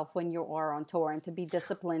of yourself when you are on tour and to be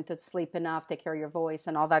disciplined, to sleep enough, take care of your voice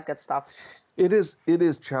and all that good stuff? It is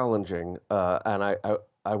challenging, and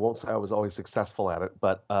I won't say I was always successful at it,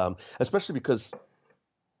 but especially because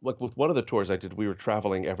like with one of the tours I did, we were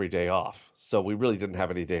traveling every day off, so we really didn't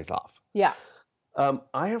have any days off. Yeah.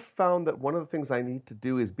 I have found that one of the things I need to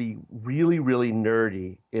do is be really, really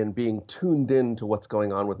nerdy in being tuned in to what's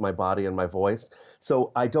going on with my body and my voice.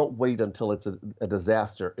 So I don't wait until it's a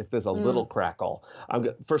disaster. If there's a little Mm. crackle,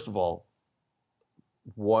 first of all,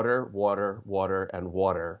 water, water, water, and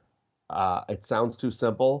water. It sounds too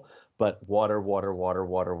simple, but water, water, water,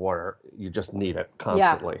 water, water. You just need it Yeah.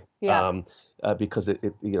 constantly. Yeah. Because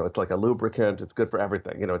it's like a lubricant. It's good for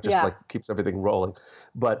everything. It just Yeah. like keeps everything rolling.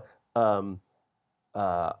 But um,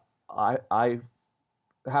 uh, I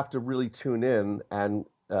have to really tune in and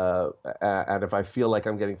if I feel like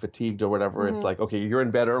I'm getting fatigued or whatever, it's Mm-hmm. like, okay, you're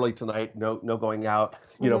in bed early tonight, no going out,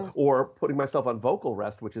 Mm-hmm. or putting myself on vocal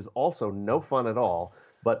rest, which is also no fun at all.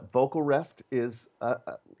 But vocal rest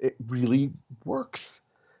it really works.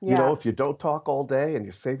 Yeah. If you don't talk all day and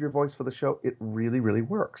you save your voice for the show, it really, really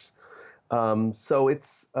works. So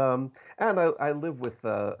and I live with,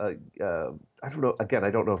 I don't know, again,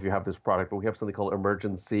 I don't know if you have this product, but we have something called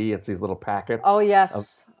Emergency. It's these little Oh, packets of,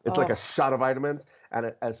 yes. it's like Oh, a shot of vitamins.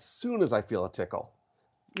 And as soon as I feel a tickle,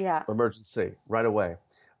 yeah. Emergency right away.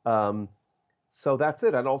 Um, so that's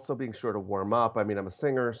it. And also being sure to warm up. I mean, I'm a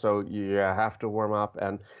singer, so you have to warm up.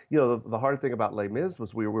 And, the hard thing about Les Mis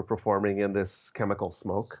was we were performing in this chemical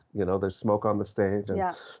smoke. There's smoke on the stage, and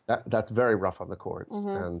Yeah. that's very rough on the cords.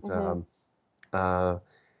 Mm-hmm. And, Mm-hmm. uh,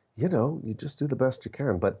 you just do the best you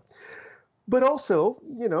can. But also,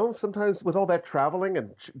 sometimes with all that traveling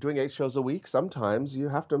and doing 8 shows a week, sometimes you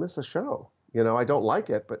have to miss a show. I don't like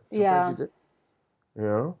it, but sometimes you Yeah. do. You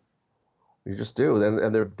know, you just do,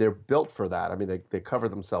 and they're built for that. I mean, they cover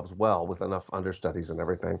themselves well with enough understudies and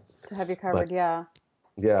everything. To have you But covered. Yeah.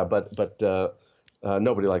 yeah, but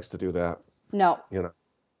nobody likes to do that. No. You know.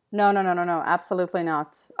 No, no, no, no, no. Absolutely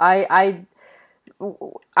not. I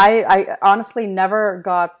honestly never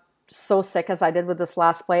got so sick as I did with this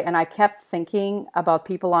last play, and I kept thinking about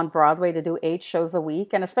people on Broadway to do 8 shows a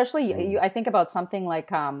week, and especially Mm. I think about something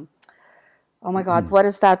like oh my God, what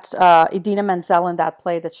is that? Idina Menzel in that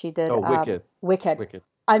play that she did, Oh, Wicked, Wicked. Wicked.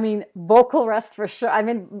 I mean, vocal rest for sure. I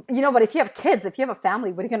mean, but if you have kids, if you have a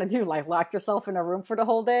family, what are you gonna do? Like lock yourself in a room for the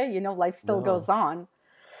whole day? Life still goes No. on.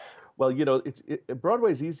 Well,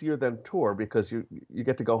 Broadway's easier than tour because you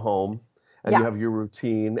get to go home and you Yeah, have your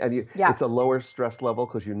routine and yeah, it's a lower stress level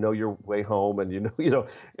because you know your way home and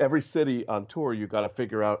every city on tour you got to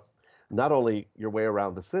figure out not only your way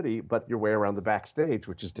around the city but your way around the backstage,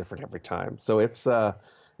 which is different every time. So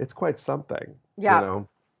it's quite something, you yeah, know.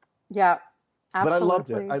 yeah. But I loved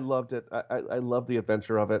it. Absolutely. I loved it. I love the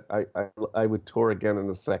adventure of it. I would tour again in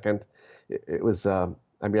a second. It was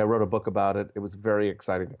I mean, I wrote a book about it. It was a very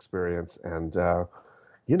exciting experience and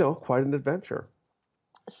quite an adventure.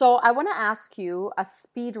 So I want to ask you a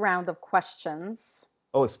speed round of questions.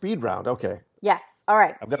 Oh, a speed round. Okay. Yes. All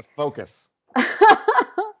right. I've got to focus.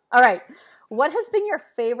 All right. What has been your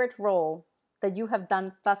favorite role that you have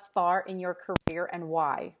done thus far in your career and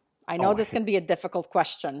why? I know Oh, this can be a difficult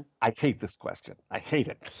question. I hate this question. I hate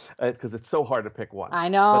it because it's so hard to pick one. I But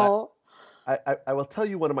know. I will tell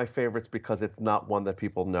you one of my favorites because it's not one that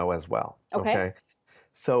people know as well. Okay. Okay.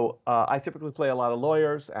 So I typically play a lot of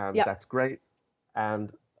lawyers, and Yep. that's great.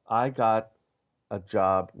 And I got a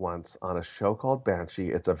job once on a show called Banshee.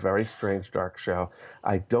 It's a very strange, dark show.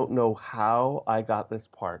 I don't know how I got this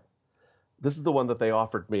part. This is the one that they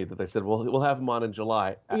offered me, that they said, well, we'll have him on in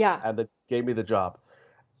July. Yeah. And they gave me the job.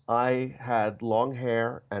 I had long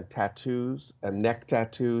hair and tattoos and neck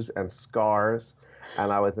tattoos and scars,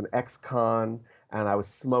 and I was an ex-con, and I was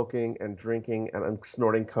smoking and drinking and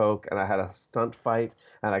snorting coke, and I had a stunt fight,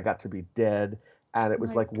 and I got to be dead. And it Oh was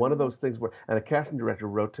my like one of God. those things where, and a casting director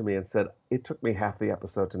wrote to me and said, it took me half the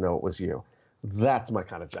episode to know it was you. That's my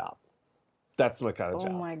kind of job. That's my kind of Oh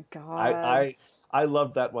job. my I, God. I, I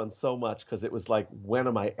loved that one so much because it was like, when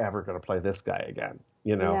am I ever going to play this guy again?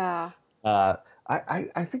 You know, Yeah. uh,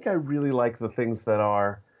 I think I really like the things that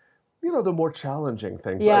are, the more challenging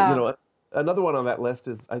things. Yeah. Another one on that list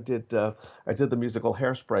is I did the musical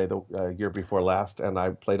Hairspray the year before last, and I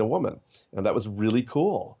played a woman, and that was really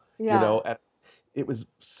cool. Yeah. And it was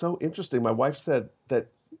so interesting. My wife said that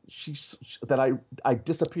she that I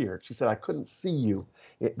disappeared. She said I couldn't see you.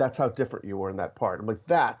 That's how different you were in that part. I'm like,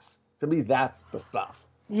 that's to me, that's the stuff.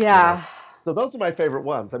 You know. Yeah. So those are my favorite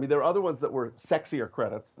ones. I mean, there are other ones that were sexier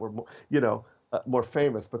credits, were more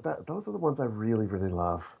famous, but those are the ones I really, really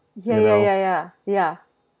love. Yeah, You yeah, know. yeah, yeah. Yeah.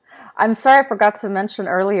 I'm sorry I forgot to mention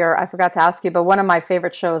earlier, I forgot to ask you, but one of my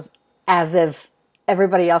favorite shows, as is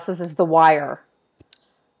everybody else's, is The Wire.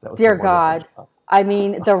 That was a Dear wonderful God. job. I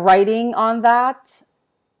mean, the writing on that.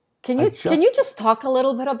 Can I you just, just talk a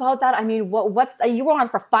little bit about that? I mean, what's you were on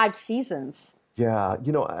for 5 seasons. yeah,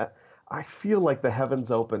 I feel like the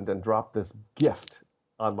heavens opened and dropped this gift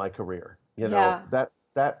on my career. Yeah.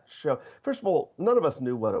 That show. First of all, none of us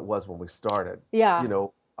knew what it was when we started. Yeah.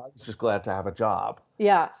 I was just glad to have a job.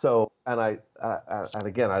 Yeah. So, and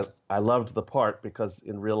again, I loved the part because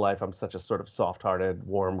in real life I'm such a sort of soft-hearted,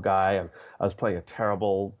 warm guy, and I was playing a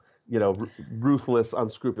terrible, ruthless,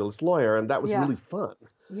 unscrupulous lawyer, and that was Yeah. really fun. It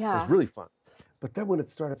was Yeah. really fun. But then when it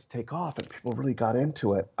started to take off and people really got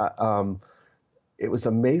into it, it was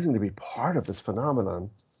amazing to be part of this phenomenon.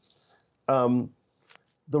 Um,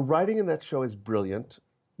 the writing in that show is brilliant.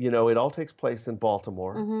 It all takes place in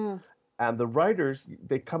Baltimore. Mm-hmm. And the writers,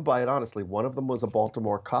 they come by it honestly. One of them was a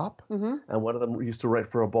Baltimore cop, Mm-hmm. and one of them used to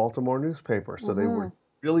write for a Baltimore newspaper. So they Mm-hmm. were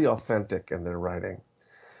really authentic in their writing.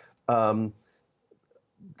 Um,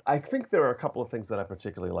 I think there are a couple of things that I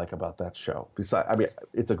particularly like about that show. Besides, I mean,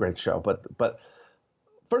 it's a great show, but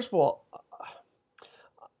first of all,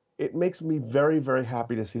 it makes me very, very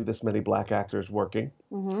happy to see this many black actors working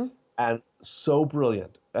Mm-hmm. and so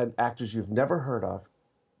brilliant, and actors you've never heard of,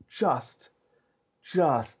 just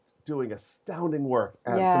just doing astounding work.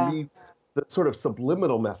 And to Yeah. me, the sort of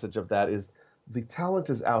subliminal message of that is the talent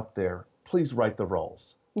is out there. Please write the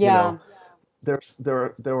roles. You Yeah. know,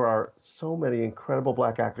 there are so many incredible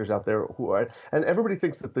black actors out there who are, and everybody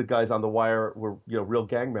thinks that the guys on The Wire were, real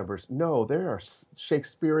gang members. No, they are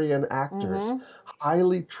Shakespearean actors, Mm-hmm.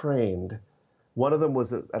 highly trained. One of them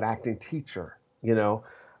was an acting teacher,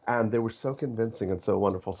 and they were so convincing and so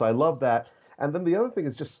wonderful. So I love that. And then the other thing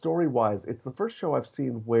is just story-wise, it's the first show I've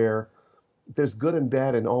seen where there's good and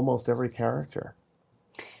bad in almost every character.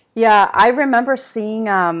 Yeah, I remember seeing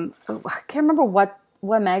I can't remember what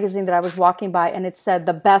magazine that I was walking by and it said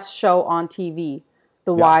the best show on TV,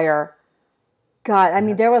 The Yeah. Wire. God, I mean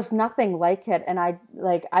Yeah. there was nothing like it and I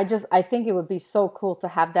think it would be so cool to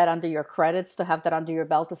have that under your credits, to have that under your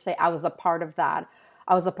belt to say I was a part of that.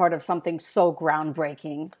 I was a part of something so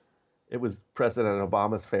groundbreaking. It was President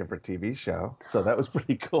Obama's favorite TV show, so that was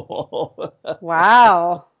pretty cool.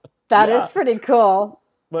 Wow. That is Yeah. pretty cool.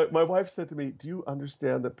 My wife said to me, "Do you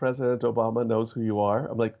understand that President Obama knows who you are?"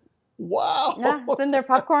 I'm like, Yeah, "Wow, sitting there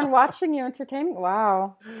popcorn watching you entertainment.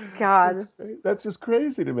 Wow. that's God. great. That's just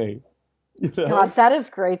crazy to me." You God, know? that is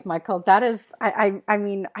great, Michael. That is I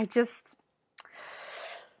mean, I just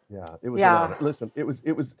Yeah, it was an yeah. honor. Listen,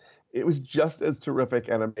 it was just as terrific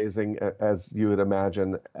and amazing as you would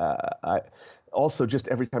imagine. I also just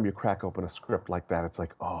every time you crack open a script like that, it's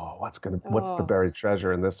like, oh, what's the Oh, buried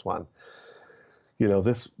treasure in this one?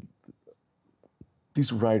 This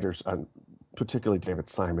these writers, particularly David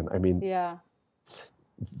Simon. I mean, yeah.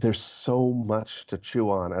 there's so much to chew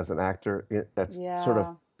on as an actor that's sort of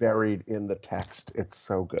Yeah. buried in the text. It's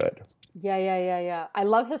so good. Yeah, yeah, yeah, yeah. I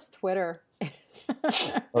love his Twitter.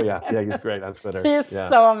 Oh yeah, yeah, he's great on Twitter. He's Yeah,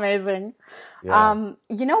 so amazing. yeah,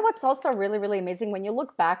 You know what's also really, really amazing when you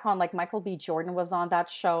look back on like Michael B. Jordan was on that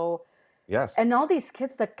show yes. and all these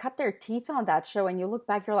kids that cut their teeth on that show and you look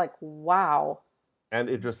back, you're like, wow. And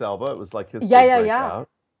Idris Elba, it was like his Yeah, big yeah, yeah. breakout.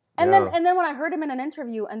 And then Yeah, when I heard him in an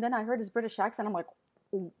interview and then I heard his British accent, I'm like,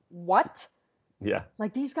 what? yeah.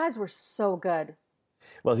 Like these guys were so good.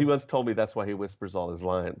 Well, he once told me that's why he whispers all his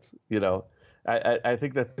lines. I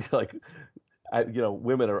think that's like,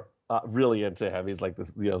 women are really into him. He's like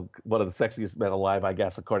one of the sexiest men alive, I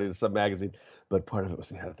guess, according to some magazine. But part of it was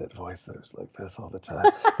he had that voice that was like this all the time.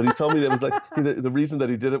 But he told me that it was like the reason that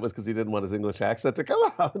he did it was because he didn't want his English accent to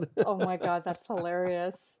come out. Oh my God, that's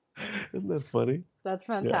hilarious. Isn't that funny? That's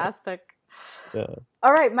Yeah, fantastic. yeah.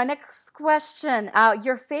 All right, my next question.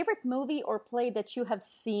 Your favorite movie or play that you have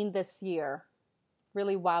seen this year?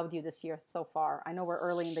 Really wowed you this year so far? I know we're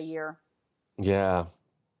early in the year. Yeah.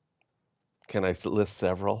 Can I list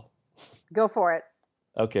several? Go for it.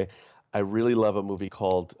 Okay. I really love a movie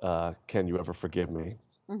called Can You Ever Forgive Me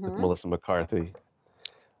with Mm-hmm. Melissa McCarthy.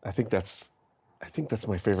 I think that's I think that's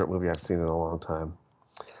my favorite movie I've seen in a long time.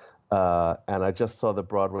 And I just saw the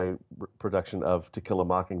Broadway production of To Kill a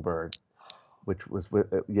Mockingbird, which was with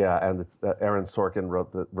yeah, and it's Aaron Sorkin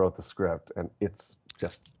wrote the script, and it's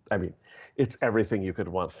just I mean, it's everything you could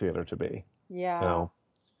want theater to be, you Yeah. know.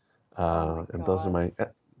 Oh my And God.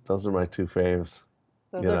 those are my two faves.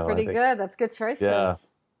 Those You are know, I pretty think good. That's good yeah. choices.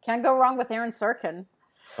 Can't go wrong with Aaron Sorkin.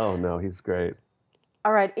 Oh no, he's great.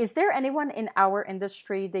 All right. Is there anyone in our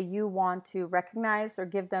industry that you want to recognize or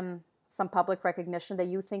give them some public recognition that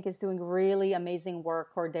you think is doing really amazing work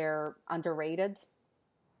or they're underrated?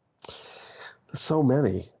 So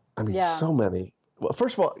many. I mean, Yeah. so many. Well,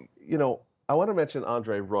 first of all, I want to mention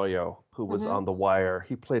Andre Royo, who was Mm-hmm. on The Wire.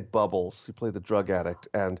 He played Bubbles. He played the drug addict,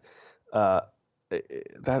 and uh,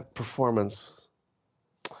 that performance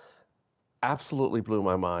absolutely blew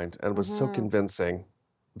my mind and was so Mm-hmm. convincing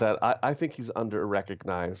that I think he's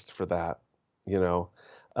under-recognized for that. You know,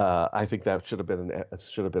 I think that should have been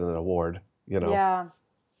an award. You know. Yeah.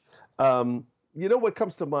 Um, what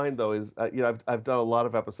comes to mind though is I've done a lot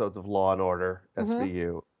of episodes of Law and Order Mm-hmm.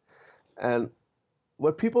 SVU, and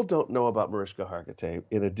what people don't know about Mariska Hargitay,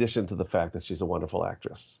 in addition to the fact that she's a wonderful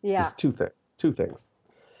actress, Yeah. is two things.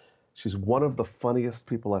 She's one of the funniest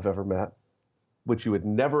people I've ever met, which you would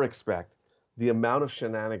never expect. The amount of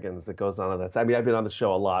shenanigans that goes on in that. I mean, I've been on the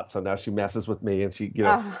show a lot, so now she messes with me and she,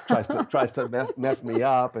 Oh. tries to mess me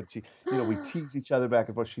up, and we tease each other back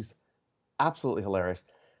and forth. She's absolutely hilarious.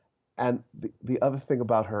 And the other thing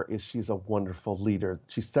about her is she's a wonderful leader.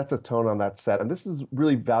 She sets a tone on that set. And this is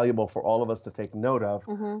really valuable for all of us to take note of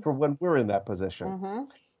Mm-hmm. for when we're in that position. Mm-hmm.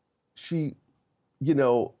 She, you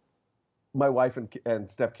know, my wife and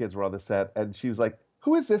stepkids were on the set, and she was like,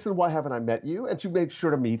 "Who is this and why haven't I met you?" And she made sure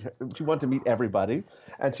to meet her. She wanted to meet everybody.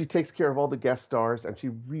 And she takes care of all the guest stars, and she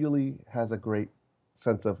really has a great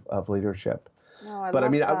sense of leadership. No, I But I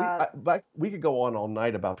love mean, that. we could go on all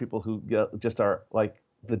night about people who just are like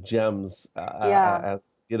the gems. Yeah.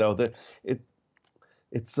 The it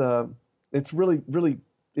it's it's really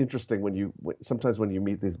interesting sometimes when you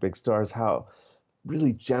meet these big stars how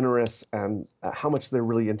really generous and how much they're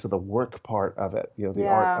really into the work part of it. The art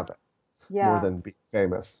Yeah. of it more Yeah. than being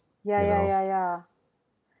famous. Yeah. You Yeah. know. Yeah. Yeah.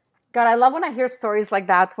 God, I love when I hear stories like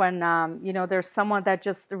that when there's someone that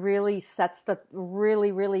just really sets the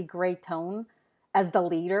really, really great tone as the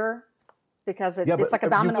leader because Yeah, it's but like a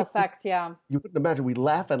domino effect. Yeah. you wouldn't imagine we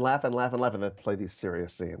laugh and laugh and laugh and laugh and then play these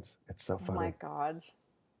serious scenes. It's so Oh my funny. God.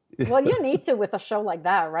 Well, you need to with a show like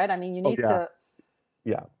that, right? I mean, you Oh need yeah, to.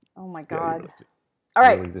 yeah, Oh my yeah. You God. really do. All You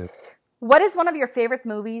right. really do. What is one of your favorite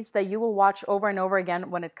movies that you will watch over and over again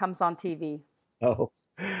when it comes on TV? Oh,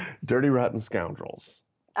 Dirty Rotten Scoundrels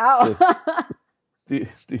Oh. with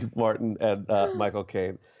Steve Martin and Michael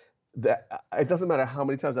Caine. That it doesn't matter how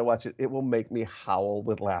many times I watch it, it will make me howl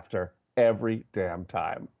with laughter every damn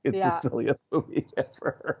time. It's the Yeah. silliest movie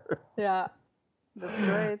ever. Yeah. That's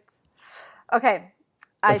great. Okay.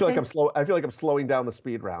 I think I feel like I'm slowing down the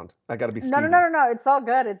speed round. I got to be no, no, no, speedy. no, no. It's all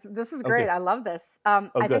good. This is great. Okay. I love this. Oh,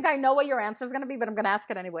 I good. think I know what your answer is going to be, but I'm going to ask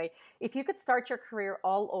it anyway. If you could start your career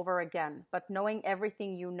all over again, but knowing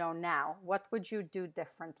everything you know now, what would you do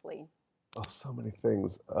differently? Oh, so many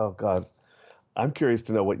things. Oh God. I'm curious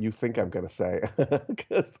to know what you think I'm going to say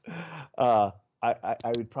because uh, I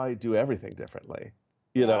would probably do everything differently.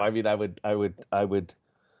 Yeah. I mean, I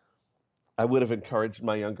would have encouraged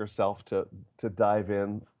my younger self to dive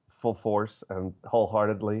in full force and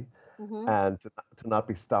wholeheartedly, Mm-hmm. and to not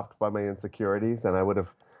be stopped by my insecurities. And I would have,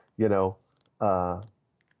 you know, uh,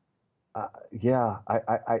 yeah,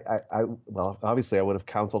 well, obviously, I would have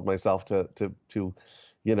counseled myself to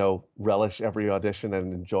relish every audition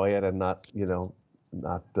and enjoy it, and not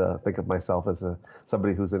think of myself as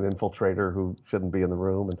somebody who's an infiltrator who shouldn't be in the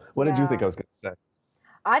room. And what did you think I Yeah. was going to say?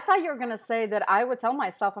 I thought you were going to say that I would tell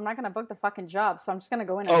myself I'm not going to book the fucking job, so I'm just going to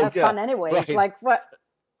go in and Oh have yeah, fun anyways. right. Like what?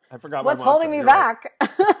 I forgot my What's holding mantra. me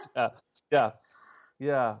You're right. back? Yeah, yeah,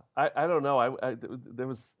 yeah. I don't know.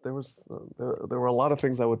 There were a lot of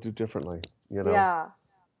things I would do differently. You know. Yeah.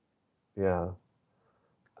 Yeah.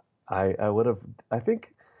 I would have. I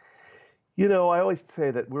think. I always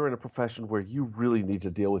say that we're in a profession where you really need to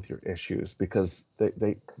deal with your issues because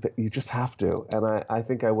you just have to. And I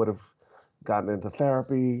think I would have gotten into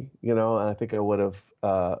therapy, and I think I would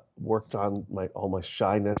have worked on all my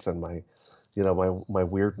shyness and my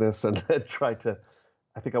weirdness and then tried to.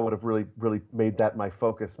 I think I would have really, really made that my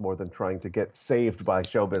focus more than trying to get saved by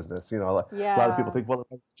show business. A lot of people Yeah. think, well, if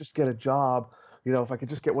I just get a job, if I could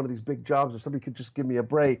just get one of these big jobs or somebody could just give me a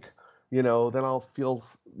break, then I'll feel,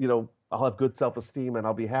 I'll have good self-esteem and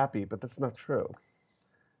I'll be happy, but that's not true.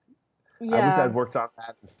 I wish Yeah. I'd worked on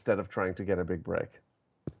that instead of trying to get a big break.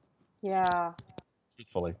 Yeah.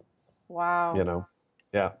 Truthfully, you Wow. know.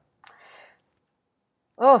 Yeah.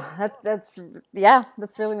 Oh, that's yeah,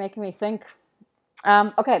 that's really making me think.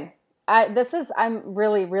 Okay. I'm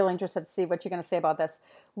really, really interested to see what you're going to say about this.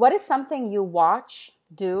 What is something you watch,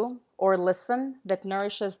 do, or listen that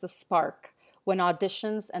nourishes the spark when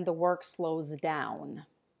auditions and the work slows down?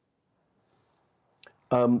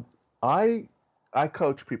 Um, I I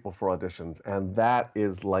coach people for auditions, and that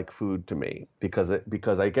is like food to me because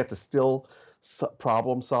I get to still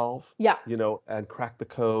problem solve, Yeah. and crack the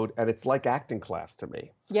code, and it's like acting class to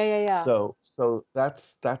me. Yeah, yeah, yeah. So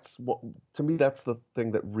that's what to me that's the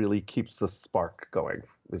thing that really keeps the spark going.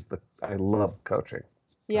 I love coaching. I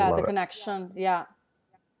Yeah, the love it. connection. Yeah.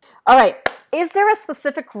 All right. Is there a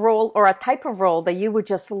specific role or a type of role that you would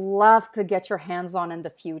just love to get your hands on in the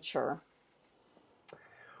future?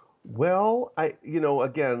 Well,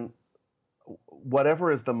 again,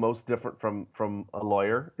 whatever is the most different from a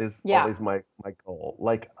lawyer is Yeah. always my goal.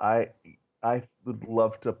 Like I would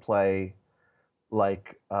love to play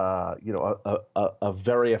like a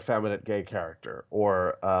very effeminate gay character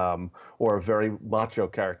or a very macho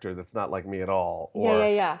character that's not like me at all Yeah,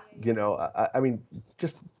 yeah, or yeah. I mean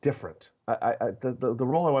just different. The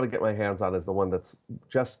role I want to get my hands on is the one that's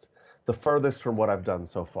just the furthest from what I've done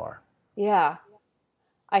so far. Yeah.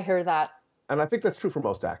 I hear that. And I think that's true for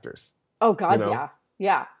most actors, Oh you God, know? yeah,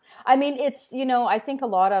 yeah. I mean, I think a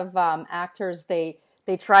lot of actors they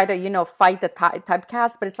try to fight the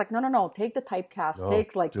typecast, but it's like no, no, no. Take the typecast. No,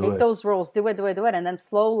 do Take it. those roles. Do it, do it, do it, and then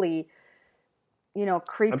slowly,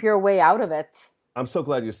 creep I'm your way out of it. I'm so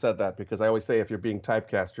glad you said that because I always say if you're being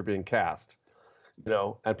typecast, you're being cast,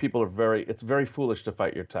 and people it's very foolish to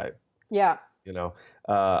fight your type, Yeah, you know.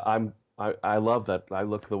 I love that I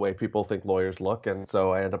look the way people think lawyers look, and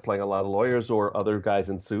so I end up playing a lot of lawyers or other guys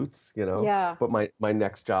in suits, yeah, but my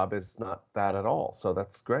next job is not that at all. So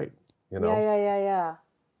that's great, you yeah, know. yeah, yeah, yeah.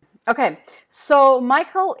 Okay, so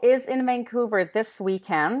Michael is in Vancouver this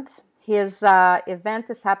weekend. His event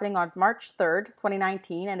is happening on March 3rd,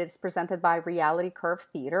 2019, and it's presented by Reality Curve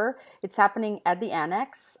Theater. It's happening at the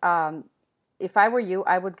Annex. If I were you,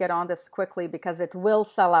 I would get on this quickly because it will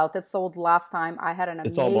sell out. It sold last time. I had an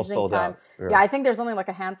It's almost amazing sold time. out. Yeah, Yeah. I think there's only like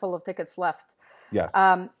a handful of tickets left. Yes.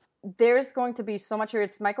 Um, there's going to be so much here.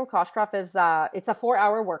 It's Michael Kostroff is it's a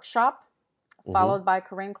 4-hour workshop Hmm. followed by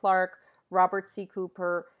Corinne Clark, Robert C.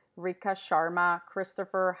 Cooper, Rika Sharma,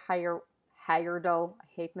 Christopher Heyerdahl, I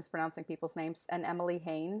hate mispronouncing people's names, and Emily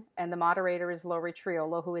Hain. And the moderator is Lori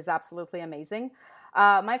Triolo, who is absolutely amazing.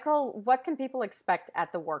 Michael, what can people expect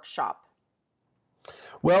at the workshop?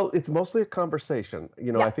 Well, it's mostly a conversation.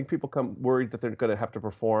 Yeah, I think people come worried that they're going to have to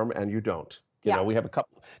perform, and you don't. yeah, We have a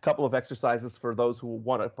couple of exercises for those who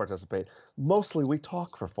want to participate. Mostly, we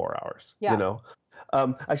talk for 4 hours. yeah.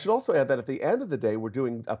 I should also add that at the end of the day, we're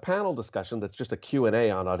doing a panel discussion that's just a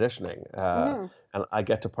Q&A on auditioning, Hmm. and I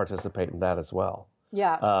get to participate in that as well.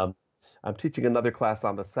 Yeah, Um, I'm teaching another class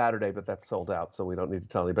on the Saturday, but that's sold out, so we don't need to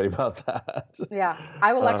tell anybody about that. yeah.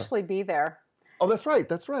 I will Uh, actually be there. oh, that's right.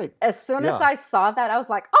 That's right. As soon as Yeah. I saw that, I was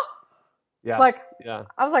like, oh, it's Yeah. like, Yeah.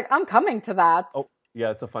 I was like, I'm coming to that. Oh,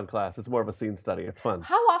 yeah, it's a fun class. It's more of a scene study. It's fun.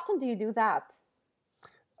 How often do you do that?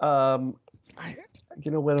 Um, I,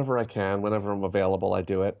 whenever I can, whenever I'm available, I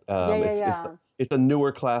do it. Yeah, yeah, It's yeah. it's a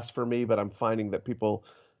newer class for me, but I'm finding that people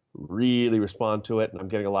really respond to it, and I'm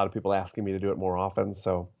getting a lot of people asking me to do it more often.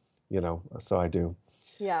 So I do.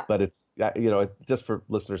 Yeah. But just for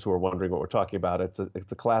listeners who are wondering what we're talking about, it's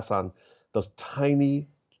a class on those tiny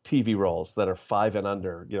TV roles that are 5 and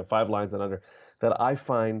under, 5 lines and under, that I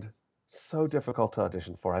find so difficult to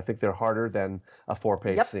audition for. I think they're harder than a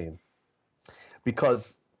 4-page Yep. scene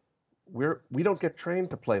because we don't get trained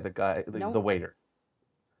to play the guy, the No. waiter.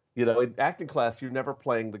 In acting class, you're never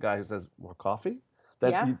playing the guy who says more coffee.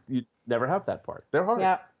 That Yeah. you never have that part. They're hard.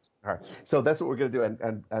 Yeah. All right. So that's what we're going to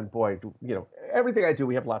do. And boy, everything I do,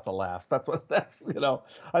 we have lots of laughs. I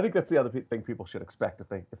think that's the other thing people should expect if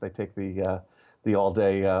they take the all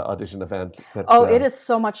day audition event. That Oh, it is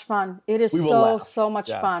so much fun. It is we will so, laugh. so much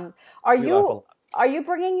Yeah, fun. Are we laugh a you lot. are you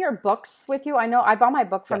bringing your books with you? I know I bought my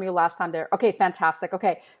book from you Yes. last time there. Okay, fantastic.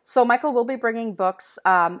 Okay, so Michael will be bringing books.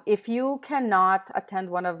 If you cannot attend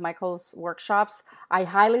one of Michael's workshops, I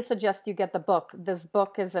highly suggest you get the book. This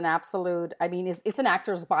book is an absolute, I mean, it's an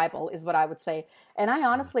actor's Bible, is what I would say. And I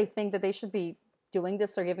honestly think that they should be doing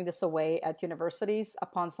this or giving this away at universities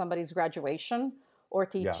upon somebody's graduation or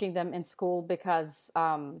Yeah, teaching them in school because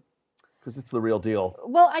because it's the real deal.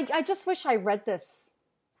 well, I just wish I read this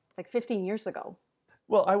like 15 years ago.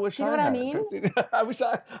 Well, I wish Do you know I what I had mean? 15. I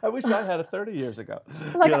wish I had it 30 years ago.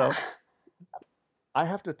 Like, You know, I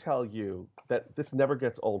have to tell you that this never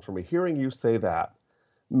gets old for me. Hearing you say that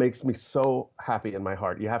makes me so happy in my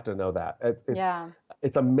heart. You have to know that. yeah,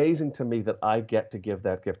 It's amazing to me that I get to give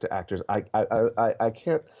that gift to actors. I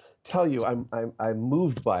can't tell you. I'm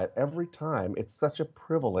moved by it every time. It's such a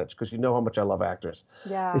privilege because you know how much I love actors.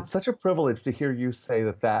 yeah, It's such a privilege to hear you say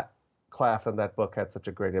that that class and that book had such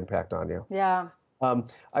a great impact on you. yeah,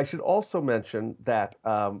 I should also mention that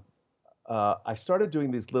I started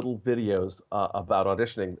doing these little videos about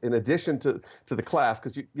auditioning in addition to the class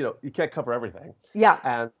because you know you can't cover everything. yeah.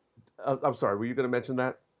 And I'm sorry, were you going to mention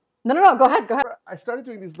that? No, no, no. Go ahead. Go ahead. I started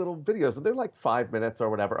doing these little videos, and they're like 5 minutes or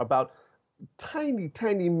whatever about tiny,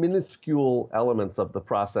 tiny, minuscule elements of the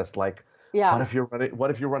process, like Yeah, what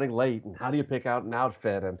if you're running late, and how do you pick out an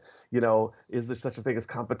outfit, and you know, is there such a thing as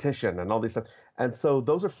competition, and all these stuff. And so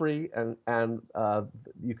those are free, and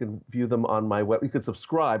you can view them on my web. You can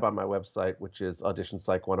subscribe on my website, which is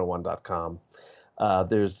auditionpsych101.com.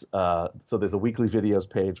 There's a weekly videos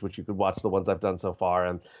page which you could watch the ones I've done so far,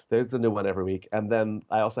 and there's a new one every week. And then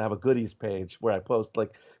I also have a goodies page where I post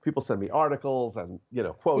like people send me articles and you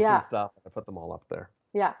know quotes yeah, and stuff. I put them all up there.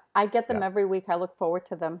 yeah. I get them Yeah. every week. I look forward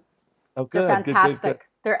to them. Oh, They're good, good, good, good. fantastic.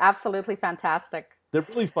 They're absolutely fantastic. They're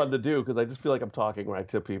really fun to do because I just feel like I'm talking right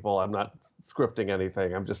to people. I'm not scripting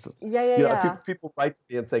anything. I'm just, Yeah, yeah, you know, yeah, people write to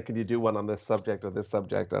me and say, "Can you do one on this subject or this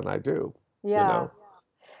subject?" And I do. You yeah. know.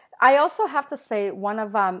 I also have to say one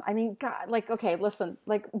of I mean, God, like, okay, listen,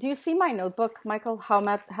 like, do you see my notebook, Michael? How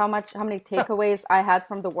many takeaways I had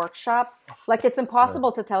from the workshop? Like, it's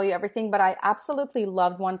impossible to tell you everything, but I absolutely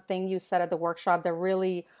loved one thing you said at the workshop that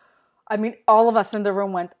really, I mean, all of us in the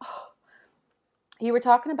room went, oh. You were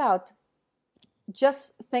talking about,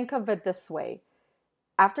 just think of it this way.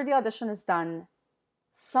 After the audition is done,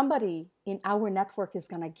 somebody in our network is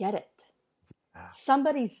going to get it. Yeah.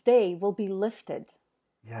 Somebody's day will be lifted.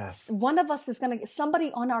 Yes. One of us is going to,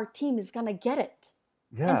 somebody on our team is going to get it.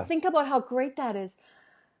 Yes. And think about how great that is.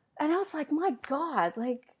 And I was like, my God,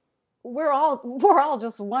 like we're all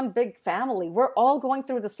just one big family. We're all going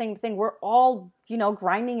through the same thing. We're all, you know,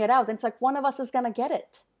 grinding it out. And it's like one of us is going to get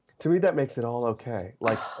it. To me, that makes it all okay.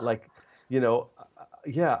 Like, you know,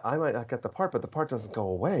 yeah, I might not get the part, but the part doesn't go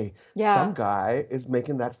away. Yeah. Some guy is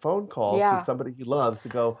making that phone call Yeah. to somebody he loves to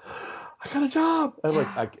go, I got a job. And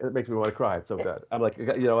like, it makes me want to cry. It's so good. I'm like,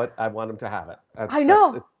 you know what? I want him to have it. I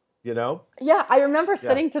know. You know? Yeah, I remember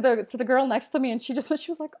sitting to the girl next to me, and she was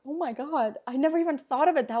like, "Oh my God, I never even thought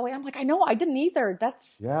of it that way." I'm like, "I know, I didn't either." That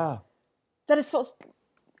is so.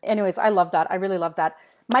 Anyways, I love that. I really love that.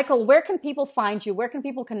 Michael, where can people find you? Where can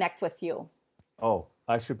people connect with you? Oh,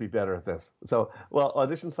 I should be better at this. So, well,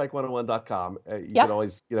 auditionpsych101.com. You can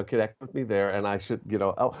always, you know, connect with me there, and I should, you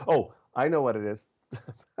know. Oh, I know what it is.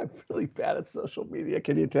 I'm really bad at social media.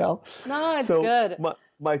 Can you tell? No, it's good.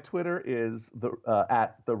 My Twitter is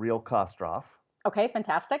at the real Kostroff. Okay,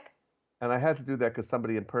 fantastic. And I had to do that because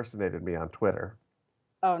somebody impersonated me on Twitter.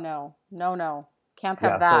 Oh no, can't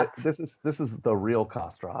have that. So this is the real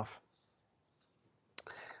Kostroff.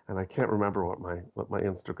 And I can't remember what my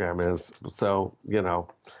Instagram is. So, you know,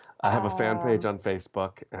 I have a fan page on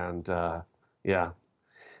Facebook, and yeah.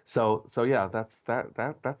 So yeah, that's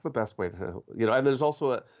the best way to, you know. And there's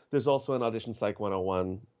also an Audition Psych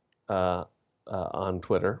 101 on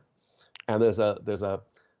Twitter, and there's a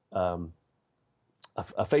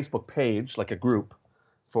Facebook page, like a group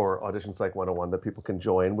for Audition Psych 101 that people can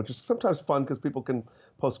join, which is sometimes fun because people can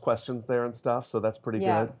post questions there and stuff. So that's pretty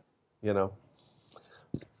good, you know.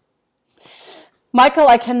 Michael,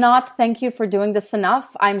 I cannot thank you for doing this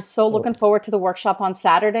enough. I'm so looking forward to the workshop on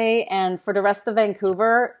Saturday. And for the rest of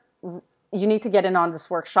Vancouver, you need to get in on this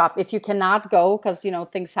workshop. If you cannot go, because, you know,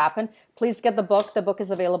 things happen, please get the book. The book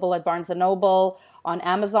is available at Barnes & Noble, on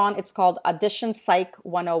Amazon. It's called Audition Psych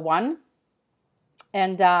 101.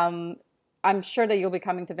 And I'm sure that you'll be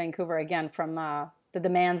coming to Vancouver again from the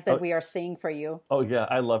demands that we are seeing for you. Oh, yeah.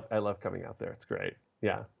 I love coming out there. It's great.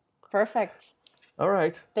 Yeah. Perfect. All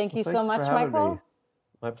right. Thank you so much, Michael.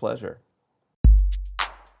 My pleasure.